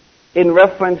used in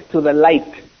reference to the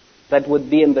light that would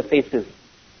be in the faces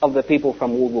of the people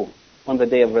from wudu on the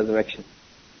day of resurrection.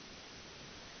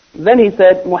 Then he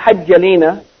said,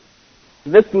 muhajjalina,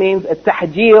 this means a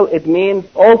tahjil, it means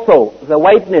also the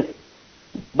whiteness,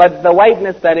 but the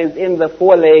whiteness that is in the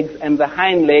forelegs and the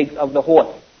hind legs of the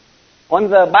horse. On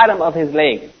the bottom of his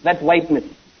leg, that whiteness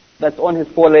that's on his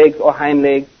forelegs or hind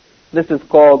legs, this is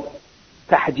called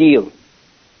tahjil.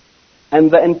 And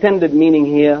the intended meaning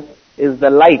here is the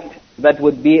light that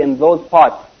would be in those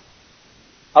parts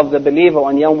of the believer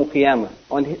on Yawm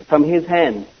al-Qiyamah, from his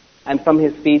hands and from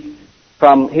his feet,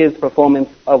 from his performance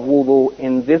of wudu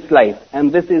in this life.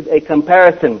 And this is a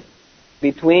comparison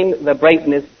between the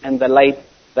brightness and the light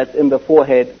that's in the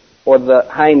forehead or the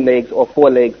hind legs or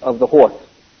forelegs of the horse.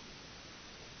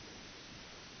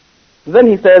 Then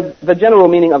he says, the general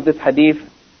meaning of this hadith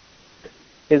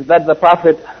is that the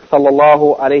Prophet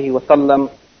sallallahu alaihi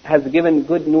wasallam has given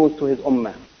good news to his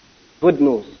ummah. Good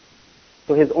news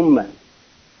to his ummah.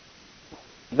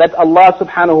 That Allah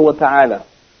subhanahu wa ta'ala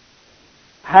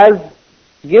has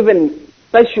given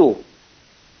special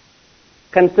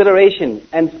consideration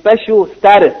and special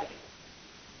status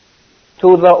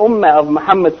to the ummah of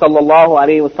Muhammad sallallahu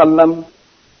alaihi wasallam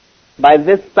by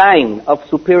this sign of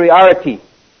superiority.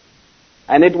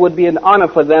 And it would be an honor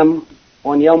for them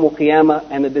on Yawm al-Qiyamah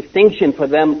and a distinction for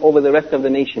them over the rest of the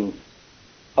nations,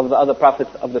 of the other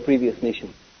prophets of the previous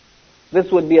nations.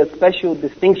 This would be a special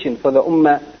distinction for the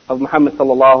ummah of Muhammad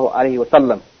sallallahu alaihi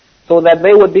wasallam, so that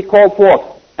they would be called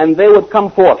forth and they would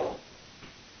come forth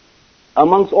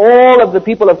amongst all of the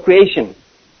people of creation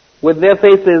with their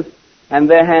faces and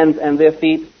their hands and their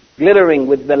feet glittering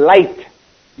with the light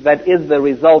that is the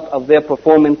result of their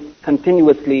performance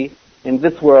continuously in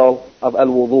this world of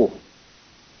al-wudu.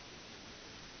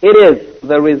 It is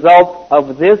the result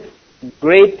of this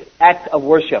great act of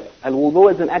worship.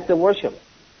 Al-wudu is an act of worship.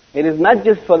 It is not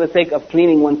just for the sake of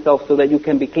cleaning oneself so that you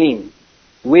can be clean.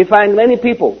 We find many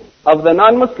people of the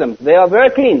non-Muslims, they are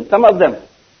very clean, some of them,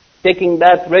 taking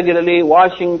baths regularly,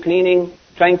 washing, cleaning,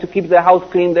 trying to keep their house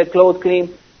clean, their clothes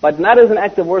clean, but not as an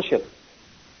act of worship,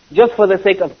 just for the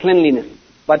sake of cleanliness.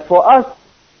 But for us,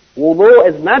 wudu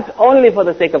is not only for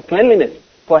the sake of cleanliness,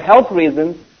 for health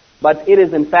reasons, but it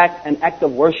is in fact an act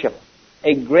of worship,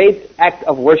 a great act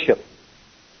of worship.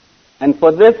 And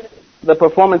for this, the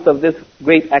performance of this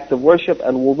great act of worship,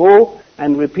 al-wudu,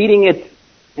 and repeating it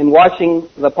in washing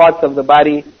the parts of the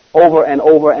body over and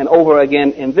over and over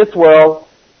again in this world,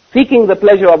 seeking the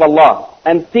pleasure of Allah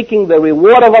and seeking the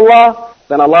reward of Allah,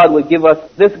 then Allah will give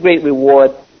us this great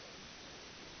reward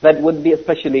that would be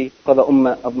especially for the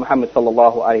ummah of Muhammad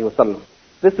sallallahu alaihi wasallam.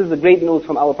 This is the great news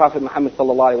from our Prophet Muhammad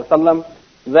sallallahu alaihi wasallam,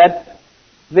 that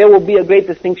there will be a great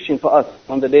distinction for us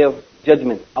on the day of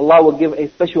judgment. Allah will give a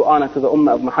special honor to the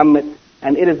ummah of Muhammad,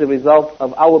 and it is a result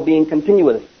of our being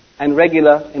continuous and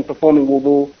regular in performing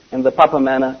wudu in the proper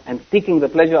manner and seeking the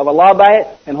pleasure of Allah by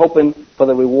it and hoping for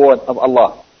the reward of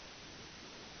Allah.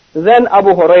 Then Abu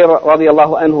Hurairah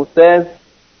radiallahu anhu says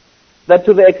that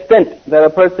to the extent that a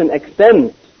person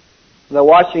extends the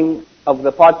washing of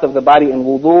the parts of the body in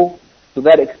wudu, to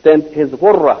that extent his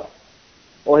ghurrah,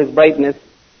 or his brightness,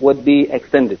 would be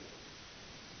extended.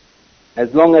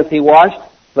 As long as he washed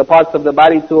the parts of the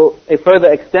body to a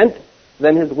further extent,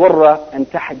 then his ghurrah and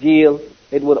tahjeel,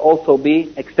 it would also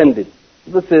be extended.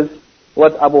 This is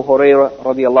what Abu Hurairah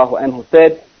radiallahu anhu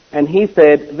said, and he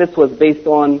said this was based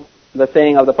on the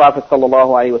saying of the Prophet sallallahu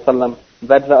alaihi wasallam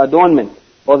that the adornment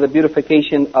or the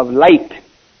beautification of light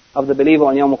of the believer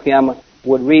on Yawm al-Qiyamah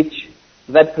would reach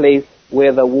that place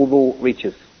where the wudu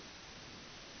reaches.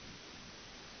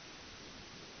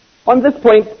 On this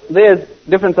point, there is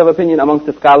difference of opinion amongst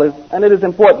the scholars, and it is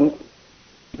important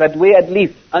that we at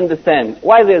least understand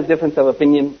why there is difference of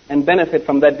opinion and benefit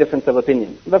from that difference of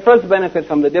opinion. The first benefit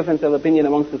from the difference of opinion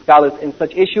amongst the scholars in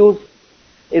such issues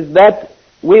is that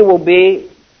we will be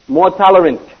more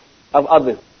tolerant of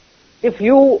others. If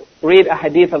you read a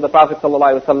hadith of the Prophet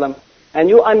ﷺ and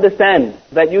you understand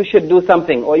that you should do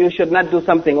something or you should not do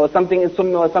something, or something is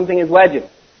sunnah or something is wajib,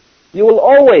 you will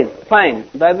always find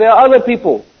that there are other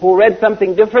people who read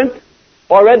something different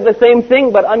or read the same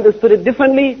thing but understood it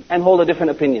differently and hold a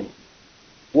different opinion.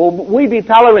 Will we be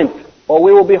tolerant or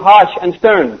we will be harsh and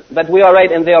stern that we are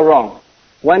right and they are wrong?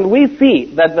 When we see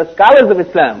that the scholars of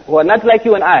Islam, who are not like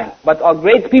you and I, but are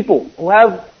great people who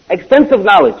have extensive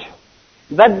knowledge,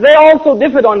 that they also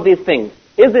differed on these things,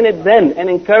 isn't it then an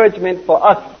encouragement for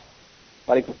us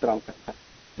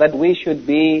that we should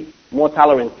be more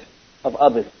tolerant of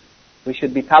others? We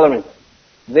should be tolerant.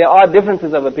 There are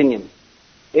differences of opinion.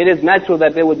 It is natural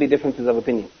that there would be differences of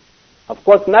opinion. Of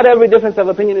course, not every difference of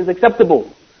opinion is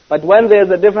acceptable. But when there is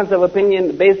a difference of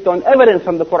opinion based on evidence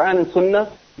from the Quran and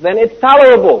Sunnah, then it's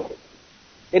tolerable.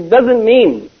 It doesn't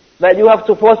mean that you have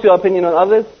to force your opinion on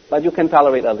others, but you can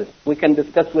tolerate others. We can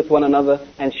discuss with one another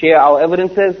and share our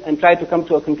evidences and try to come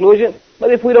to a conclusion.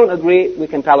 But if we don't agree, we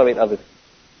can tolerate others.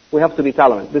 We have to be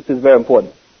tolerant. This is very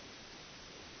important.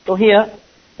 So here,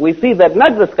 we see that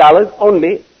not the scholars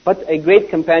only, but a great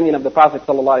companion of the Prophet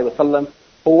ﷺ,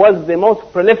 who was the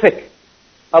most prolific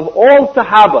of all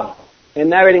Sahaba in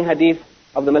narrating hadith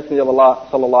of the Messenger of Allah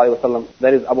ﷺ,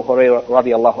 that is Abu Hurairah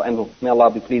radiallahu anhu. May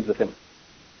Allah be pleased with him.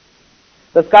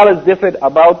 The scholars differed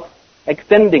about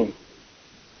extending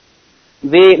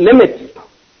the limits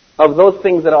of those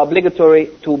things that are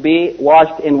obligatory to be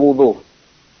washed in wudu.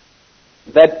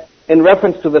 That in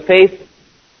reference to the face,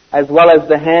 as well as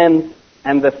the hands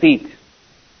and the feet.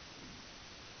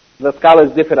 the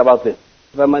scholars differed about this.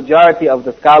 The majority of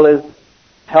the scholars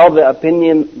held the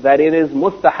opinion that it is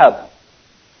mustahab,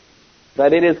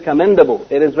 that it is commendable,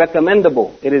 it is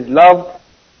recommendable, it is loved,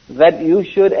 that you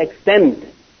should extend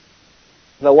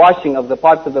the washing of the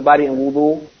parts of the body in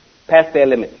wudu past their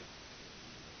limit.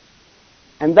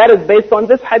 And that is based on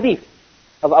this hadith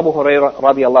of Abu Hurairah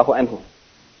radiallahu anhu.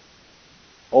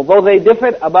 Although they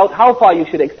differed about how far you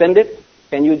should extend it,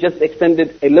 can you just extend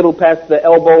it a little past the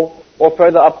elbow or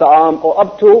further up the arm or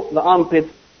up to the armpit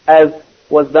as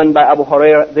was done by Abu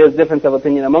Hurairah? There's difference of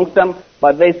opinion amongst them,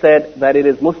 but they said that it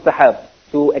is mustahab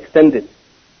to extend it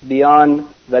beyond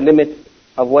the limit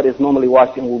of what is normally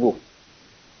washed in wudu.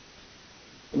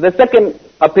 The second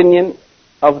opinion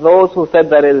of those who said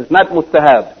that it is not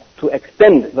mustahab to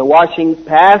extend the washing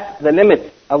past the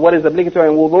limit of what is obligatory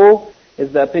in wudu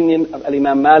is the opinion of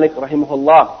Imam Malik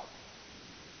rahimahullah.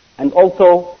 And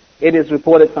also it is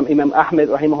reported from Imam Ahmed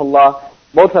rahimahullah,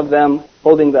 both of them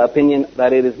holding the opinion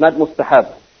that it is not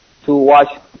mustahab to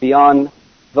wash beyond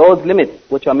those limits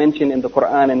which are mentioned in the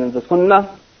Quran and in the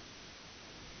Sunnah.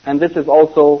 And this is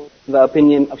also the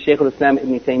opinion of Shaykh al-Islam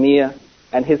Ibn Taymiyyah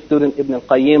and his student Ibn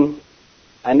al-Qayyim.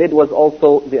 And it was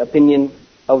also the opinion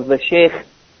of the Shaykh,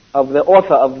 of the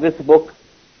author of this book.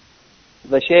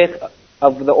 The Shaykh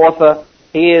of the author,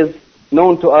 he is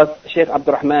known to us, Shaykh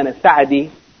Abdurrahman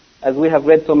al-Sa'adi, as we have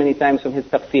read so many times from his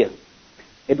tafsir.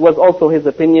 It was also his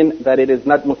opinion that it is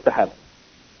not mustahab.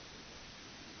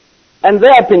 And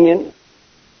their opinion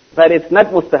that it's not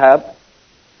mustahab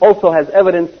also has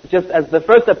evidence, just as the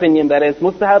first opinion that it's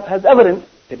mustahab has evidence.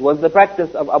 It was the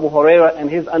practice of Abu Hurairah and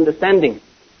his understanding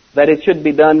that it should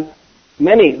be done.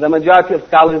 The majority of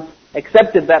scholars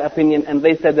accepted that opinion and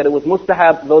they said that it was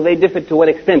mustahab, though they differed to what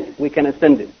extent we can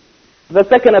extend it. The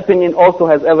second opinion also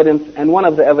has evidence, and one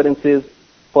of the evidences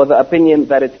for the opinion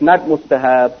that it's not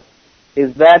mustahab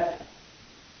is that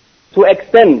to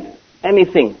extend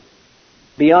anything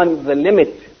beyond the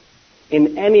limit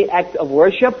in any act of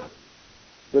worship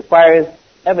requires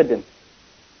evidence.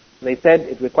 They said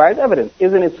it requires evidence.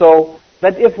 Isn't it so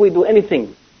that if we do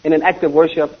anything in an act of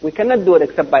worship, we cannot do it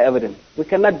except by evidence? We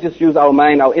cannot just use our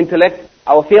mind, our intellect,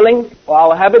 our feelings, or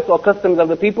our habits or customs of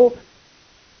the people.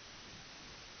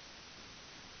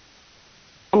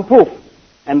 Some proof.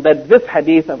 And that this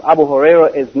hadith of Abu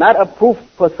Hurairah is not a proof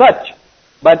for such,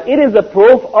 but it is a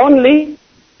proof only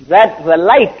that the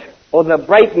light or the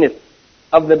brightness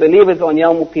of the believers on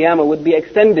Yawm al-Qiyamah would be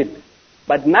extended,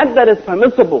 but not that it's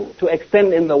permissible to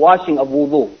extend in the washing of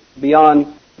wudu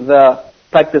beyond the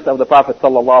practice of the Prophet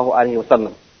sallallahu alaihi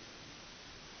wasallam.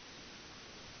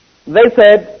 They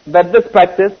said that this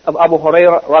practice of Abu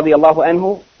Hurairah radiallahu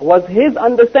anhu was his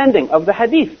understanding of the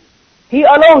hadith. He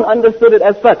alone understood it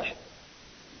as such.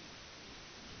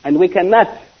 And we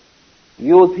cannot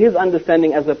use his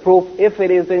understanding as a proof if it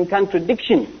is in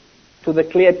contradiction to the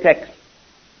clear text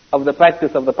of the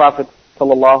practice of the Prophet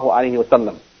sallallahu alaihi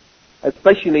wasallam.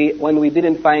 Especially when we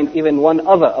didn't find even one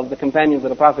other of the companions of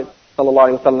the Prophet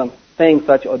sallallahu alaihi wasallam saying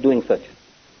such or doing such.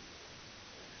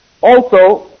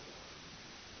 Also,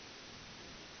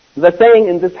 the saying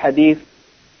in this hadith,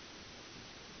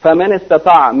 فَمَنِ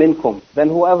اسْتَطَاعَ مِنْكُمْ, then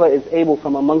whoever is able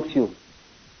from amongst you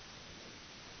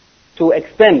to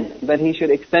extend, that he should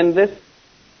extend this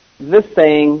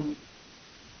saying,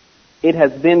 it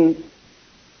has been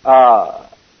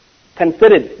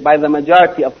considered by the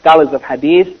majority of scholars of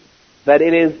hadith that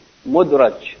it is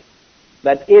mudraj,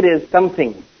 that it is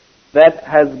something that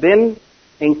has been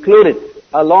included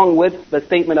along with the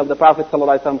statement of the Prophet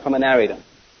ﷺ from a narrator.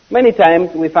 Many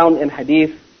times we found in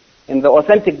hadith, in the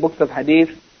authentic books of hadith,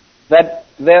 that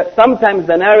sometimes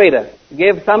the narrator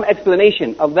gave some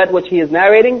explanation of that which he is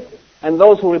narrating, and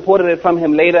those who reported it from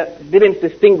him later didn't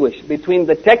distinguish between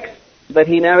the text that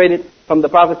he narrated from the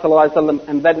Prophet ﷺ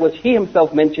and that which he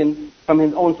himself mentioned from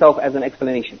his own self as an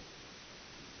explanation.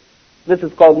 This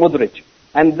is called mudraj.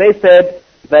 And they said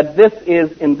that this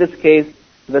is, in this case,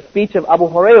 the speech of Abu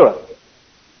Hurairah.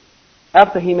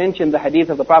 After he mentioned the hadith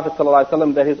of the Prophet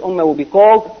ﷺ that his ummah will be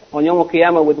called on Yawm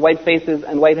al-Qiyamah with white faces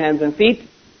and white hands and feet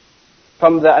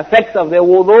from the effects of their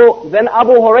wudu, then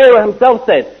Abu Hurairah himself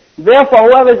said, therefore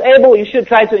whoever is able, you should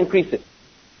try to increase it.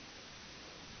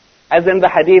 As in the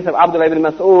hadith of Abdullah ibn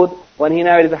Mas'ud, when he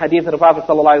narrated the hadith of the Prophet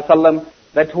ﷺ,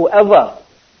 that whoever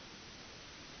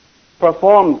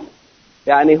performs,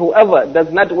 whoever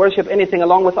does not worship anything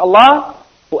along with Allah,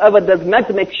 whoever does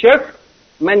not make shirk,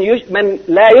 من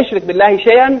لا يشرك بالله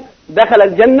شيئا دخل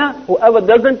الجنة, whoever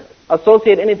doesn't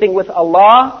associate anything with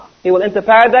Allah, he will enter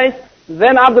paradise.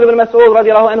 Then Abdullah ibn Mas'ud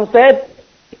radiallahu anhu said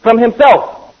from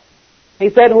himself, he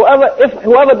said,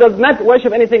 whoever does not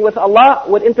worship anything with Allah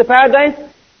would enter paradise,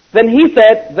 Then he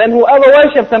said, then whoever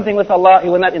worships something with Allah, he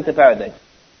will not enter paradise.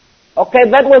 Okay,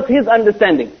 that was his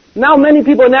understanding. Now many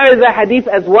people narrate the hadith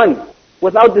as one,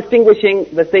 without distinguishing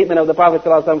the statement of the Prophet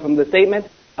ﷺ from the statement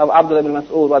of Abdullah ibn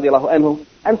Mas'ud radiallahu anhu,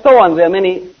 and so on. There are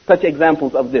many such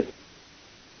examples of this.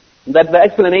 That the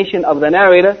explanation of the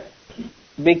narrator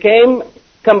became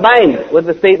combined with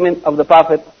the statement of the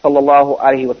Prophet sallallahu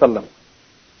alaihi wasallam.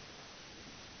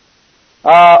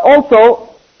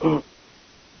 Also,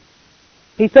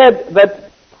 he said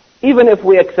that even if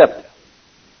we accept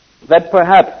that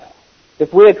perhaps,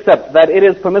 if we accept that it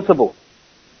is permissible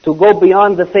to go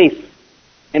beyond the face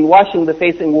in washing the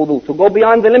face in wudu, to go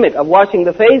beyond the limit of washing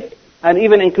the face and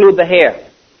even include the hair.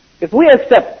 If we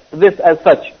accept this as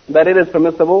such, that it is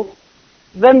permissible,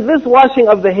 then this washing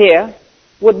of the hair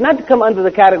would not come under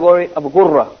the category of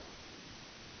ghurra.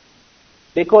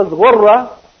 Because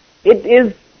ghurra, it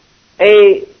is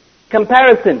a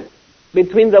comparison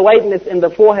between the whiteness in the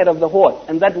forehead of the horse,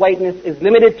 and that whiteness is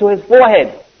limited to his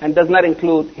forehead and does not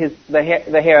include the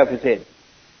hair of his head.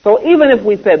 So even if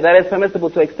we said that it's permissible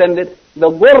to extend it, the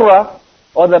ghurra,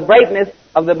 or the brightness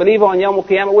of the believer on Yawm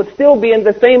al-Qiyamah, would still be in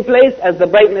the same place as the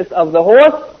brightness of the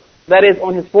horse that is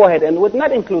on his forehead, and would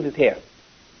not include his hair.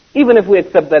 Even if we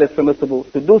accept that it's permissible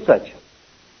to do such.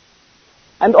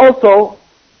 And also,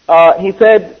 he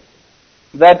said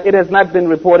that it has not been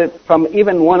reported from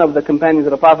even one of the companions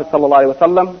of the Prophet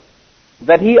ﷺ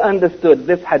that he understood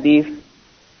this hadith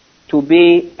to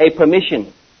be a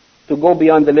permission to go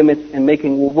beyond the limits in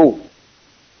making wudu,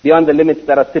 beyond the limits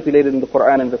that are stipulated in the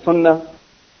Quran and the Sunnah.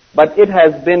 But it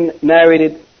has been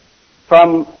narrated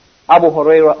from Abu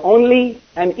Hurairah only,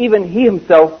 and even he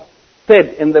himself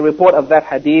said in the report of that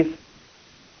hadith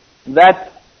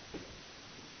that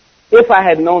if I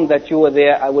had known that you were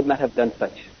there, I would not have done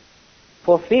such.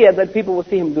 For fear that people would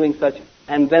see him doing such,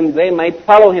 and then they might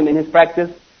follow him in his practice.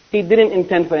 He didn't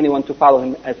intend for anyone to follow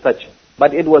him as such,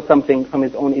 but it was something from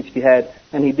his own ijtihad,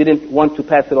 and he didn't want to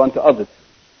pass it on to others.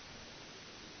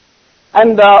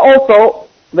 And also,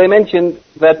 they mentioned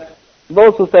that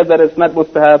those who said that it's not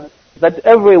mustahab, that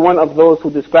every one of those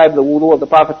who described the wudu of the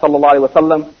Prophet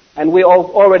ﷺ, and we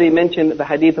already mentioned the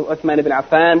hadith of Uthman ibn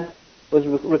Affan, was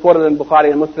recorded in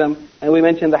Bukhari and Muslim, and we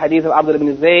mentioned the hadith of Abdullah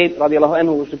ibn Zayd radiallahu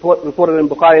anhu, was reported in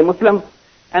Bukhari and Muslim,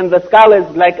 and the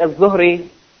scholars like Az-Zuhri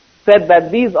said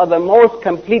that these are the most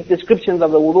complete descriptions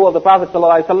of the wudu of the Prophet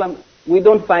ﷺ. We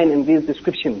don't find in these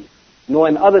descriptions, nor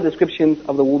in other descriptions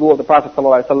of the wudu of the Prophet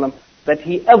ﷺ, that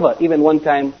he ever, even one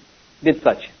time, did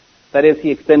such. That is,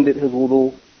 he extended his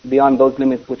wudu beyond those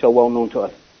limits which are well known to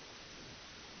us.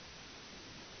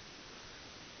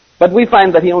 But we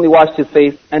find that he only washed his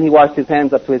face, and he washed his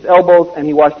hands up to his elbows, and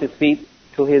he washed his feet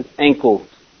to his ankles.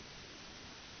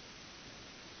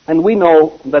 And we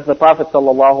know that the Prophet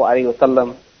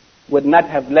ﷺ would not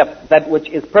have left that which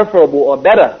is preferable or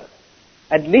better,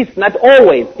 at least not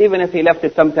always, even if he left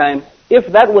it sometime.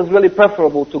 If that was really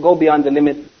preferable to go beyond the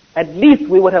limit, at least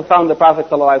we would have found the Prophet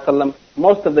ﷺ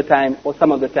most of the time, or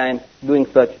some of the time, doing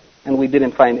such, and we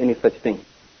didn't find any such thing.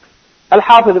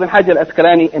 Al-Hafiz ibn Hajar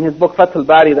al-Asqalani, in his book Fath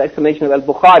al-Bari, the explanation of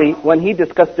Al-Bukhari, when he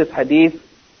discussed this hadith,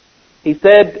 he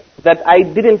said that I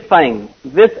didn't find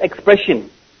this expression,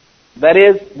 that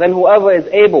is, then whoever is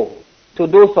able to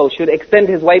do so should extend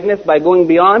his whiteness by going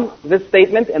beyond this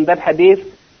statement and that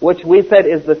hadith, which we said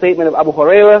is the statement of Abu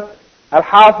Hurairah.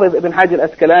 Al-Hafiz ibn Hajar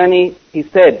al-Asqalani, he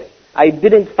said, I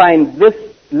didn't find this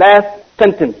last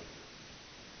sentence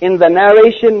in the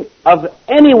narration of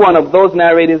any one of those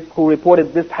narrators who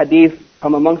reported this hadith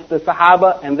from amongst the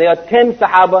Sahaba, and there are 10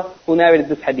 Sahaba who narrated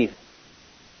this hadith.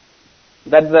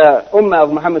 That the Ummah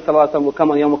of Muhammad ﷺ will come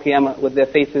on Yawm al-Qiyamah with their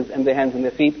faces and their hands and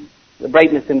their feet, the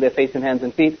brightness in their face and hands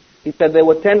and feet. He said there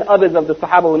were 10 others of the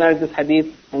Sahaba who narrated this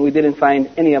hadith, and we didn't find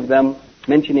any of them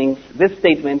mentioning this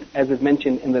statement as is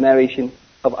mentioned in the narration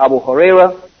of Abu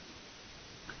Hurairah.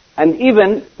 And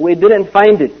even we didn't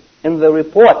find it in the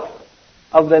report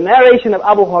of the narration of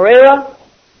Abu Hurairah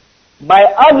by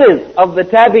others of the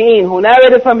Tabi'een who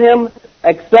narrated from him,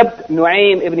 except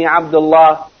Nu'aym ibn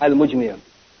Abdullah al-Mujmir.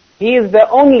 He is the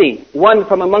only one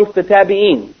from amongst the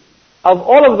Tabi'een. Of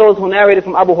all of those who narrated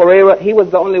from Abu Hurairah, he was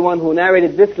the only one who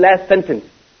narrated this last sentence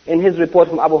in his report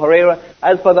from Abu Hurairah.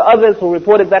 As for the others who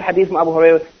reported that hadith from Abu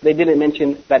Hurairah, they didn't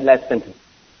mention that last sentence.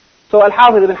 So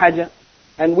Al-Hafiz ibn Hajar,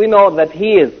 and we know that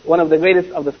he is one of the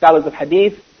greatest of the scholars of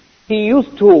hadith, he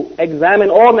used to examine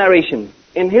all narrations.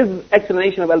 In his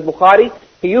explanation of Al-Bukhari,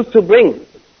 he used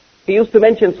to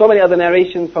mention so many other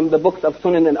narrations from the books of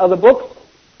Sunan and other books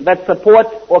that support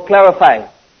or clarify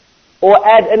or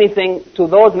add anything to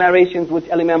those narrations which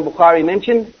Imam Bukhari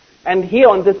mentioned. And here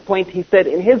on this point, he said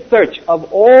in his search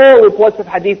of all reports of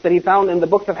hadith that he found in the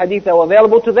books of hadith that were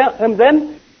available to him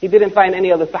then, he didn't find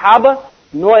any of the Sahaba,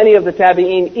 nor any of the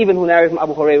Tabi'een, even who narrated from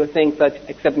Abu Hurairah saying such,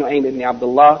 except Nu'aym ibn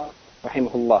Abdullah,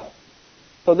 rahimahullah.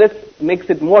 So this makes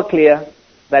it more clear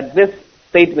that this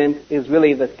statement is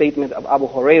really the statement of Abu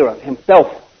Hurairah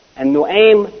himself. And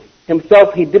Nu'aym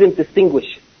himself, he didn't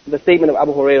distinguish the statement of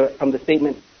Abu Hurairah from the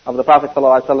statement of the Prophet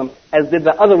ﷺ, as did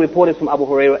the other reporters from Abu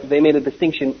Hurairah. They made a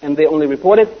distinction and they only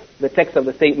reported the text of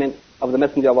the statement of the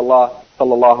Messenger of Allah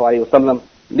ﷺ,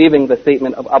 leaving the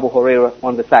statement of Abu Hurairah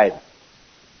on the side.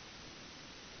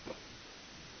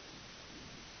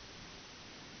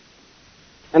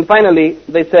 And finally,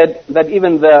 they said that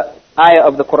even the ayah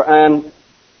of the Quran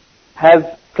has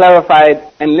clarified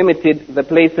and limited the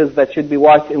places that should be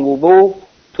washed in wudu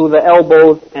to the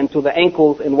elbows and to the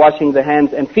ankles in washing the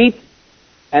hands and feet.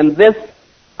 And this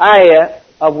ayah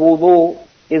of wudu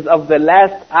is of the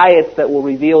last ayats that were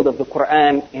revealed of the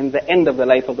Quran in the end of the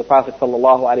life of the Prophet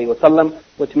ﷺ,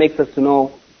 which makes us to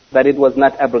know that it was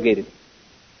not abrogated.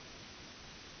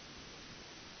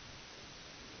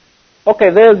 Okay,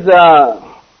 there's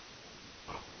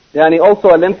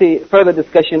also a lengthy further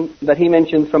discussion that he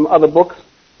mentions from other books,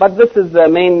 but this is the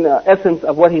main essence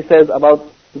of what he says about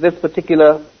this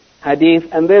particular hadith.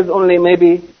 And there's only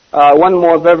maybe one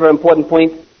more very, very important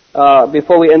point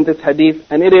before we end this hadith,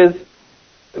 and it is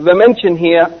the mention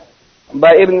here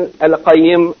by Ibn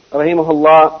al-Qayyim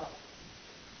rahimahullah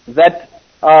that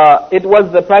it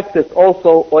was the practice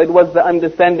also, or it was the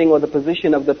understanding or the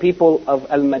position of the people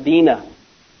of Al-Madinah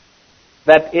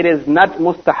that it is not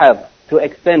mustahab to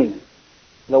extend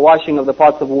the washing of the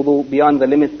parts of wudu beyond the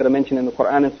limits that are mentioned in the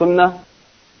Quran and Sunnah,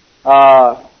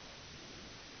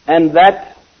 and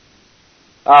that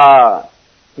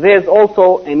there's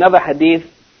also another hadith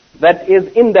that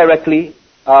is indirectly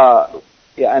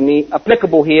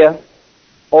applicable here,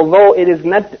 although it is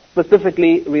not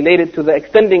specifically related to the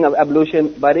extending of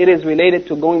ablution, but it is related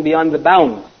to going beyond the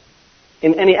bounds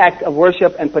in any act of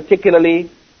worship, and particularly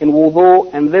in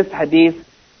wudu. And this hadith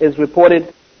is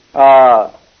reported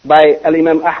by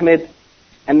Al-Imam Ahmed,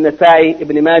 and Nasa'i,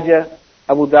 Ibn Majah,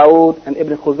 Abu Dawood, and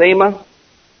Ibn Khuzaymah.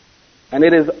 And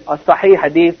it is a sahih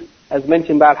hadith, as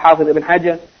mentioned by Al-Hafiz Ibn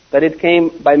Hajar, that it came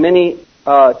by many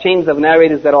chains of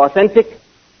narrators that are authentic.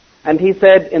 And he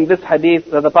said in this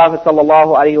hadith that the Prophet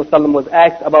ﷺ was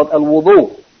asked about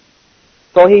al-wudu.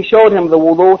 So he showed him the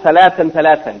wudu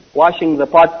thalathan, washing the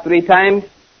parts 3 times.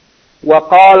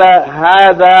 وَقَالَ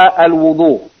هَذَا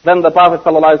الْوُضُوء. Then the Prophet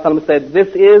ﷺ said, this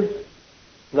is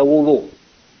the wudu.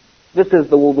 This is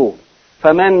the wudu.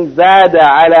 فَمَنْ زَادَ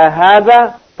عَلَى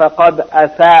هَذَا فَقَدْ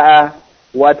أَسَاءَ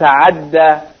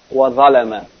وَتَعَدَّى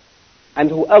وَظَلَمَ. And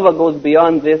whoever goes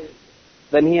beyond this,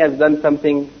 then he has done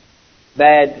something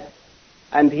bad,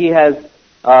 and he has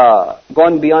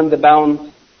gone beyond the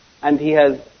bounds, and he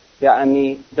has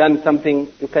done something.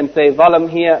 You can say zalam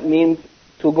here means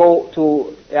to go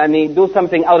to do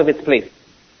something out of its place,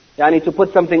 to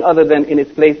put something other than in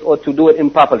its place, or to do it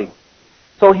improperly.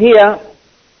 So here,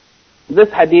 this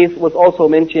hadith was also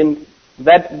mentioned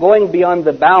that going beyond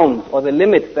the bounds or the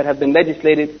limits that have been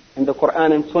legislated in the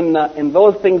Quran and Sunnah, in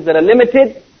those things that are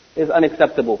limited, is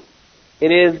unacceptable.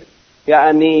 It is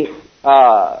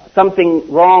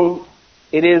something wrong.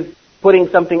 It is putting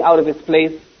something out of its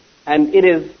place, and it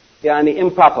is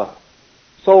improper.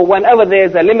 So whenever there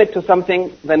is a limit to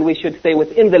something, then we should stay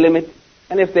within the limit,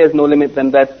 and if there is no limit, then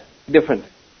that's different.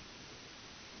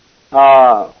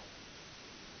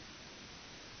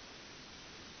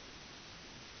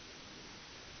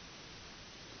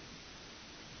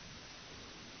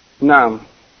 Now,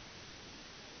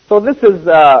 so this is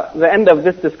the end of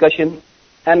this discussion,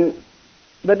 and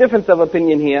the difference of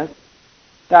opinion here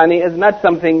is not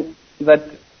something that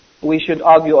we should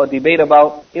argue or debate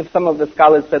about. If some of the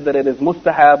scholars said that it is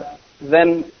mustahab,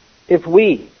 then if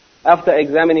we, after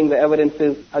examining the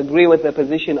evidences, agree with the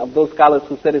position of those scholars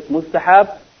who said it's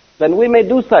mustahab, then we may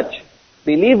do such,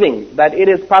 believing that it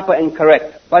is proper and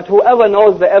correct. But whoever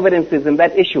knows the evidences in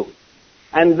that issue,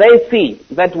 and they see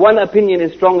that one opinion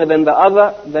is stronger than the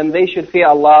other, then they should fear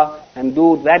Allah and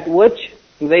do that which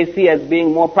they see as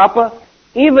being more proper,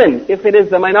 even if it is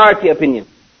the minority opinion.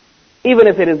 Even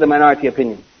if it is the minority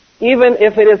opinion. Even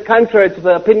if it is contrary to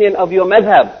the opinion of your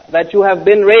madhab that you have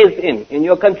been raised in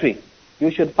your country.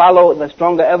 You should follow the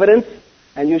stronger evidence,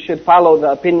 and you should follow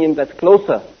the opinion that's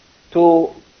closer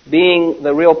to being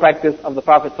the real practice of the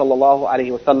Prophet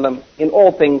ﷺ in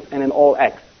all things and in all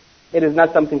acts. It is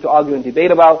not something to argue and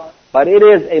debate about, but it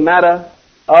is a matter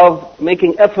of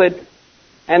making effort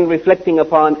and reflecting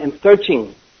upon and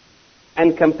searching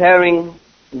and comparing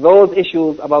those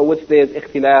issues about which there is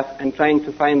ikhtilaf and trying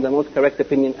to find the most correct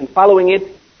opinion and following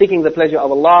it, seeking the pleasure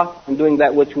of Allah and doing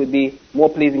that which would be more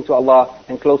pleasing to Allah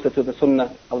and closer to the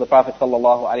sunnah of the Prophet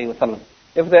sallallahu alaihi wasallam.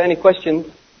 If there are any questions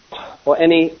or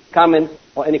any comments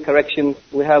or any corrections,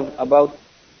 we have about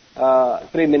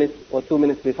 3 minutes or 2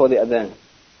 minutes before the adhan.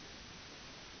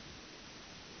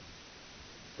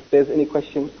 If there's any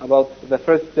question about the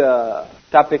first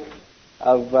topic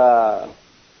of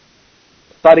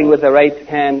starting with the right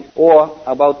hand, or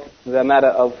about the matter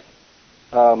of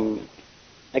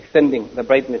extending the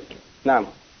brightness. Naam.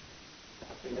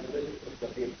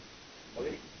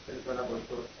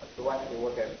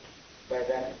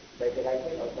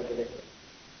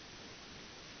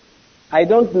 I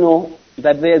don't know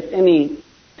that there's any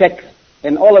text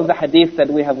in all of the hadiths that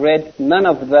we have read. None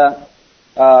of the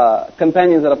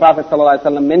companions of the Prophet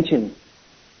ﷺ mentioned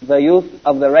the use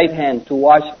of the right hand to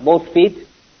wash both feet,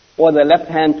 or the left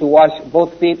hand to wash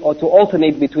both feet, or to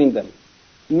alternate between them.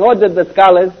 Nor did the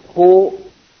scholars who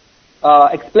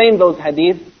explain those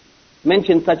hadiths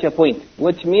mention such a point,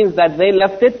 which means that they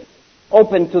left it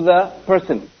open to the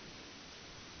person.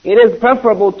 It is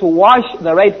preferable to wash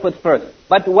the right foot first,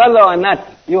 but whether or not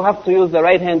you have to use the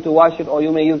right hand to wash it or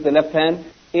you may use the left hand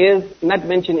is not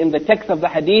mentioned in the text of the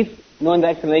hadith nor in the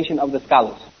explanation of the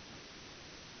scholars.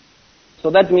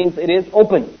 So that means it is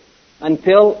open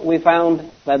until we found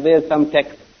that there is some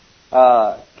text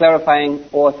clarifying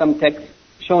or some text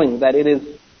showing that it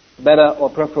is better or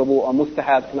preferable or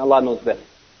mustahab, and Allah knows best.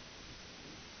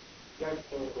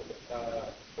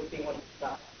 Putting on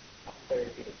stuff after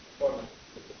the performance.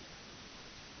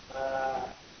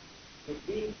 Should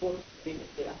we put things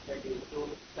after the two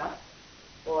stuff,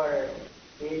 or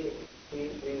we will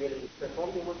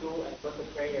perform the wudu and go to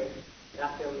prayer, and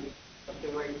afterwards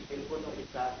we'll put on the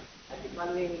stuff, and the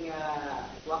following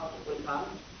waqt will come,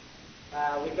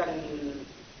 we can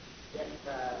just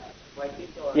wipe it,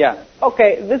 or... Yeah,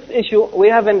 okay, this issue, we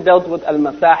haven't dealt with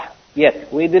al-masah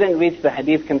yet. We didn't reach the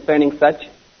hadith concerning such.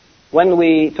 When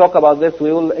we talk about this,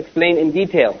 we will explain in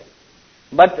detail.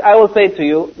 But I will say to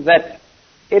you that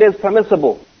it is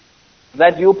permissible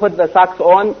that you put the socks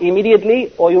on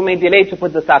immediately, or you may delay to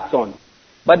put the socks on.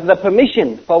 But the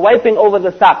permission for wiping over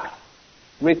the socks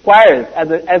requires,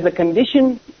 as a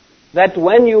condition, that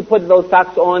when you put those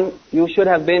socks on, you should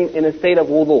have been in a state of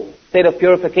wudu, state of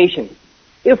purification.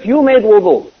 If you made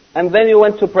wudu, and then you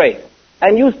went to pray,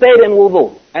 and you stayed in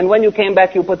wudu, and when you came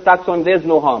back you put socks on, there's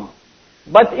no harm.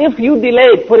 But if you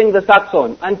delayed putting the socks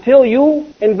on until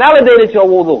you invalidated your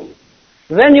wudu,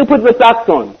 then you put the socks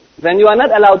on, then you are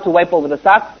not allowed to wipe over the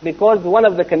socks, because one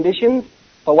of the conditions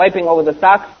for wiping over the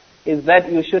socks is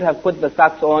that you should have put the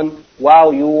socks on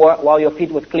while your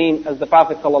feet was clean, as the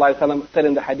Prophet ﷺ said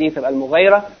in the hadith of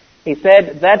Al-Mughira. He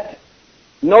said that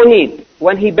no need.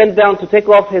 When he bent down to take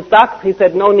off his socks, he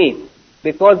said no need,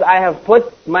 because I have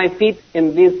put my feet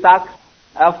in these socks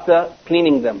after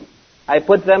cleaning them. I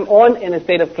put them on in a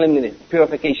state of cleanliness,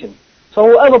 purification. So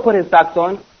whoever put his socks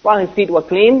on while his feet were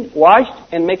clean, washed,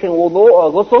 and making wudu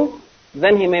or ghusl,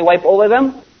 then he may wipe over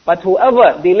them. But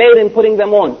whoever delayed in putting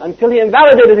them on until he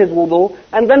invalidated his wudu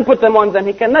and then put them on, then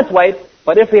he cannot wipe.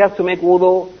 But if he has to make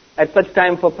wudu at such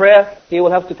time for prayer, he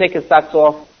will have to take his socks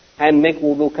off and make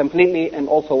wudu completely, and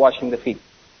also washing the feet.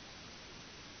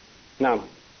 Now,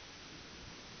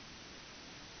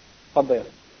 تفضل.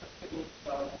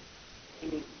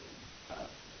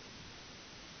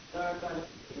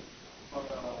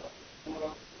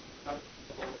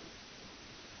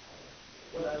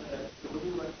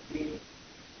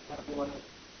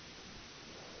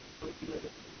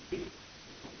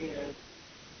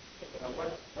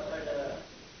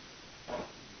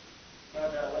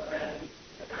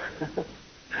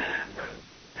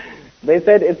 They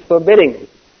said it's forbidden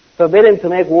to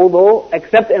make wudu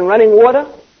except in running water.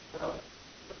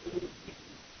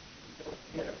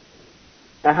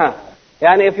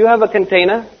 Yani if you have a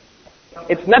container,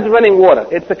 it's not running water,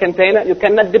 it's a container, you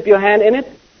cannot dip your hand in it.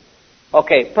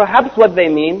 Okay, perhaps what they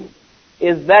mean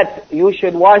is that you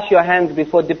should wash your hands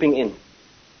before dipping in.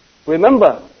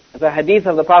 Remember the hadith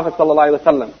of the Prophet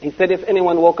ﷺ. He said if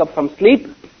anyone woke up from sleep,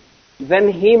 then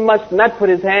he must not put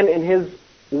his hand in his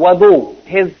wudu,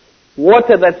 his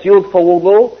water that's used for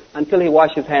wudu, until he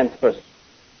washes his hands first.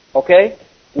 Okay?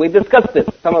 We discussed this.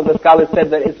 Some of the scholars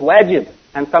said that it's wajib,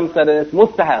 and some said that it's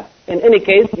mustahab. In any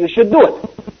case, you should do it.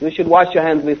 You should wash your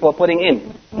hands before putting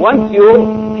in. Once you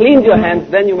cleaned your hands,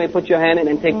 then you may put your hand in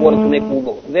and take water to make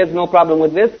wudu. There's no problem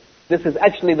with this. This is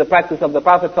actually the practice of the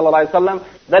Prophet ﷺ.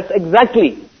 That's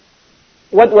exactly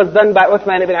what was done by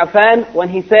Uthman ibn Affan when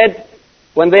he said,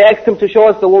 when they asked him to show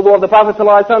us the wudu of the Prophet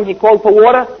ﷺ, he called for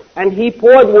water and he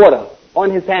poured water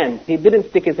on his hands. He didn't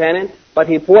stick his hand in, but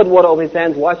he poured water over his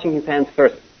hands, washing his hands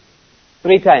first.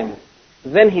 3 times.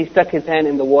 Then he stuck his hand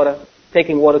in the water,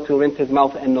 taking water to rinse his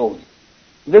mouth and nose.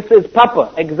 This is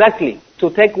proper, exactly, to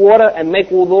take water and make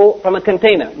wudu from a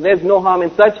container. There's no harm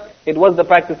in such. It was the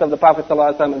practice of the Prophet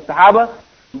ﷺ and Sahaba,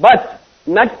 but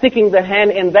not sticking the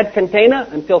hand in that container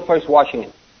until first washing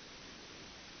it.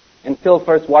 Until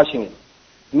first washing it.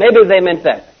 Maybe they meant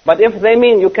that. But if they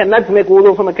mean you cannot make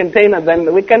wudu from a container,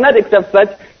 then we cannot accept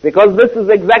such, because this is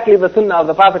exactly the sunnah of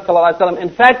the Prophet ﷺ. In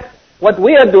fact, what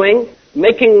we are doing,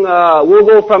 making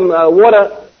wudu from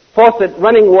water, faucet,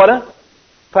 running water,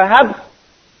 perhaps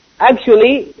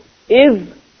actually is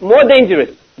more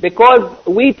dangerous, because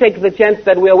we take the chance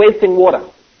that we are wasting water.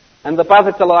 And the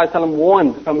Prophet ﷺ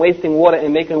warned from wasting water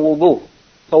in making wudu.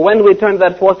 So when we turn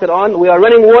that faucet on, we are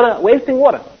running water, wasting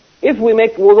water. If we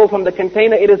make wudu from the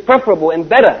container, it is preferable and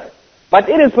better. But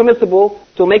it is permissible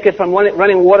to make it from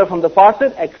running water from the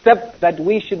faucet, except that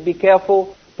we should be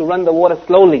careful to run the water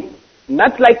slowly.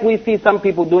 Not like we see some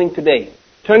people doing today,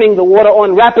 turning the water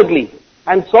on rapidly,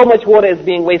 and so much water is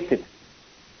being wasted,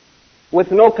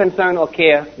 with no concern or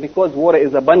care, because water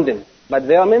is abundant. But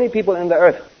there are many people in the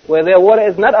earth where their water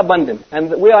is not abundant,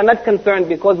 and we are not concerned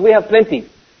because we have plenty.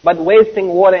 But wasting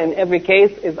water in every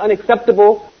case is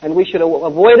unacceptable, and we should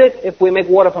avoid it. If we make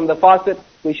water from the faucet,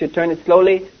 we should turn it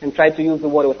slowly and try to use the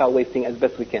water without wasting as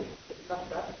best we can.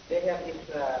 They have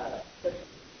this,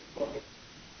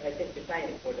 I think,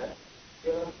 design for that.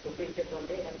 You have to preach it one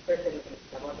day, and certain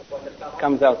amount of water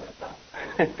comes out.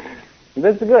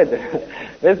 This is good.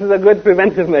 This is a good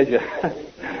preventive measure.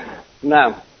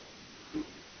 Now,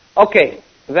 okay,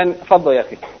 then فضل يا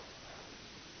أخي.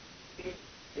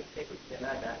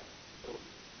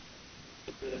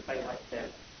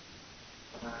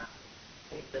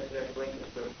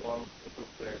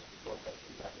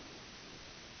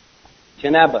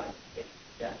 Janaba.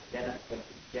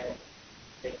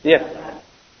 Yes.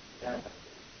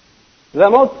 The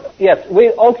most, yes,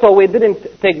 we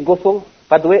didn't take ghusl,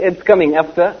 but it's coming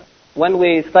after. When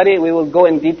we study, we will go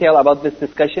in detail about this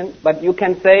discussion. But you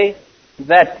can say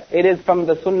that it is from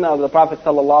the sunnah of the Prophet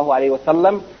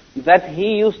ﷺ that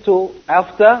he used to,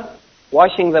 after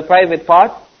washing the private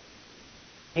part,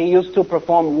 he used to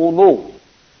perform wudu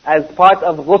as part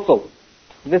of ghusl.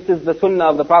 This is the sunnah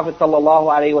of the Prophet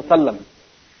ﷺ.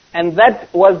 And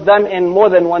that was done in more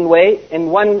than one way. In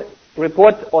one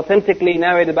report authentically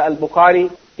narrated by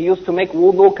Al-Bukhari, he used to make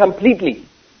wudu completely.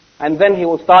 And then he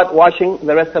will start washing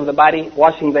the rest of the body,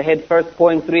 washing the head first,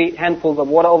 pouring 3 handfuls of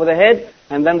water over the head,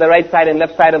 and then the right side and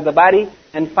left side of the body,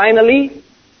 and finally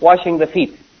washing the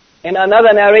feet. In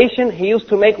another narration, he used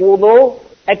to make wudu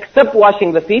except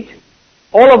washing the feet.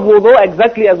 All of wudu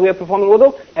exactly as we are performing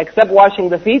wudu, except washing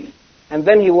the feet. And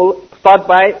then he will start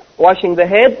by washing the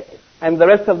head and the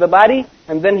rest of the body,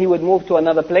 and then he would move to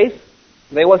another place.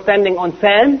 They were standing on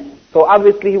sand, so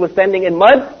obviously he was standing in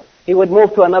mud. He would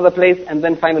move to another place and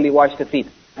then finally wash the feet.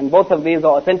 And both of these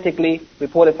are authentically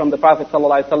reported from the Prophet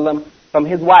ﷺ, from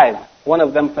his wives. One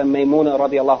of them from Maymuna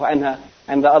radiallahu anha,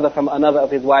 and the other from another of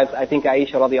his wives, I think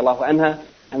Aisha radiallahu anha.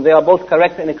 And they are both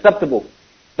correct and acceptable.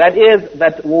 That is,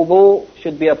 that wudu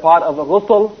should be a part of a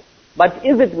ghusl. But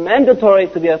is it mandatory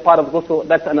to be a part of ghusl?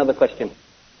 That's another question.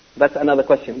 That's another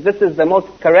question. This is the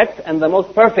most correct and the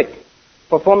most perfect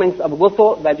performance of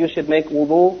ghusl, that you should make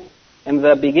wudu in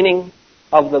the beginning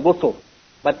of the ghusl,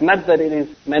 but not that it is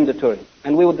mandatory.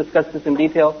 And we will discuss this in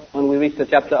detail when we reach the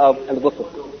chapter of al-ghusl.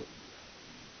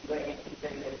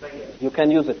 You can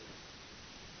use it,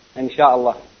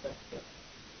 inshaAllah.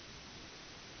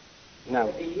 Now,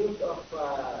 the use of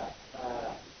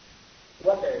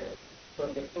water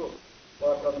from the fruit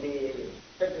or from the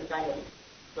certain kind of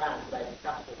plant like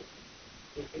cactus,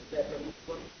 is it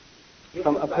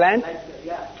from a plant?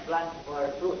 Like, plant or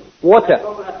fruit. Water. Like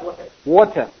coconut water.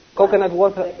 Water. Coconut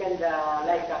water.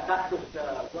 Like a cactus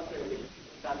water.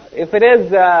 If it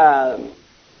is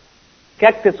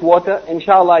cactus water,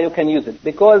 inshallah you can use it.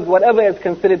 Because whatever is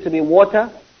considered to be water,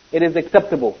 it is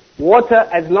acceptable. Water,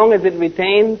 as long as it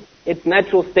retains its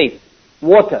natural state.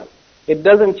 Water. It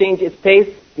doesn't change its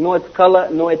taste, nor its color,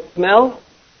 nor its smell.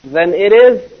 Then it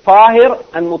is tahir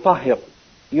and mutahhir.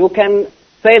 You can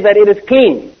say that it is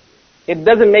clean. It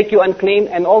doesn't make you unclean,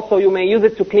 and also you may use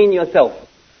it to clean yourself.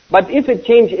 But if it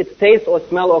changes its taste or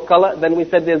smell or color, then we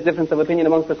said there's difference of opinion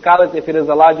amongst the scholars, if it is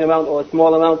a large amount or a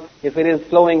small amount, if it is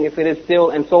flowing, if it is still,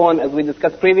 and so on, as we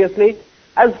discussed previously.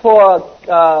 As for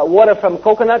water from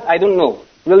coconut, I don't know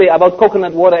really about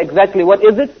coconut water exactly. What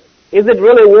is it? Is it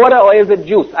really water or is it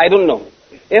juice? I don't know.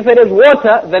 If it is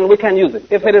water, then we can use it.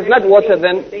 If it is not water,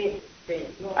 then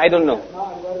I don't know.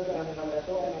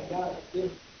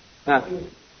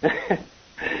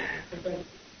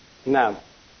 نعم.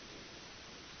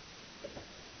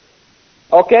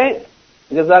 Okay.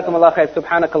 جزاكم الله خير.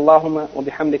 سبحانك اللهم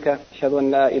وبحمدك أشهد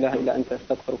أن لا إله إلا أنت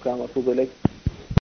أستغفرك وأتوب إليك.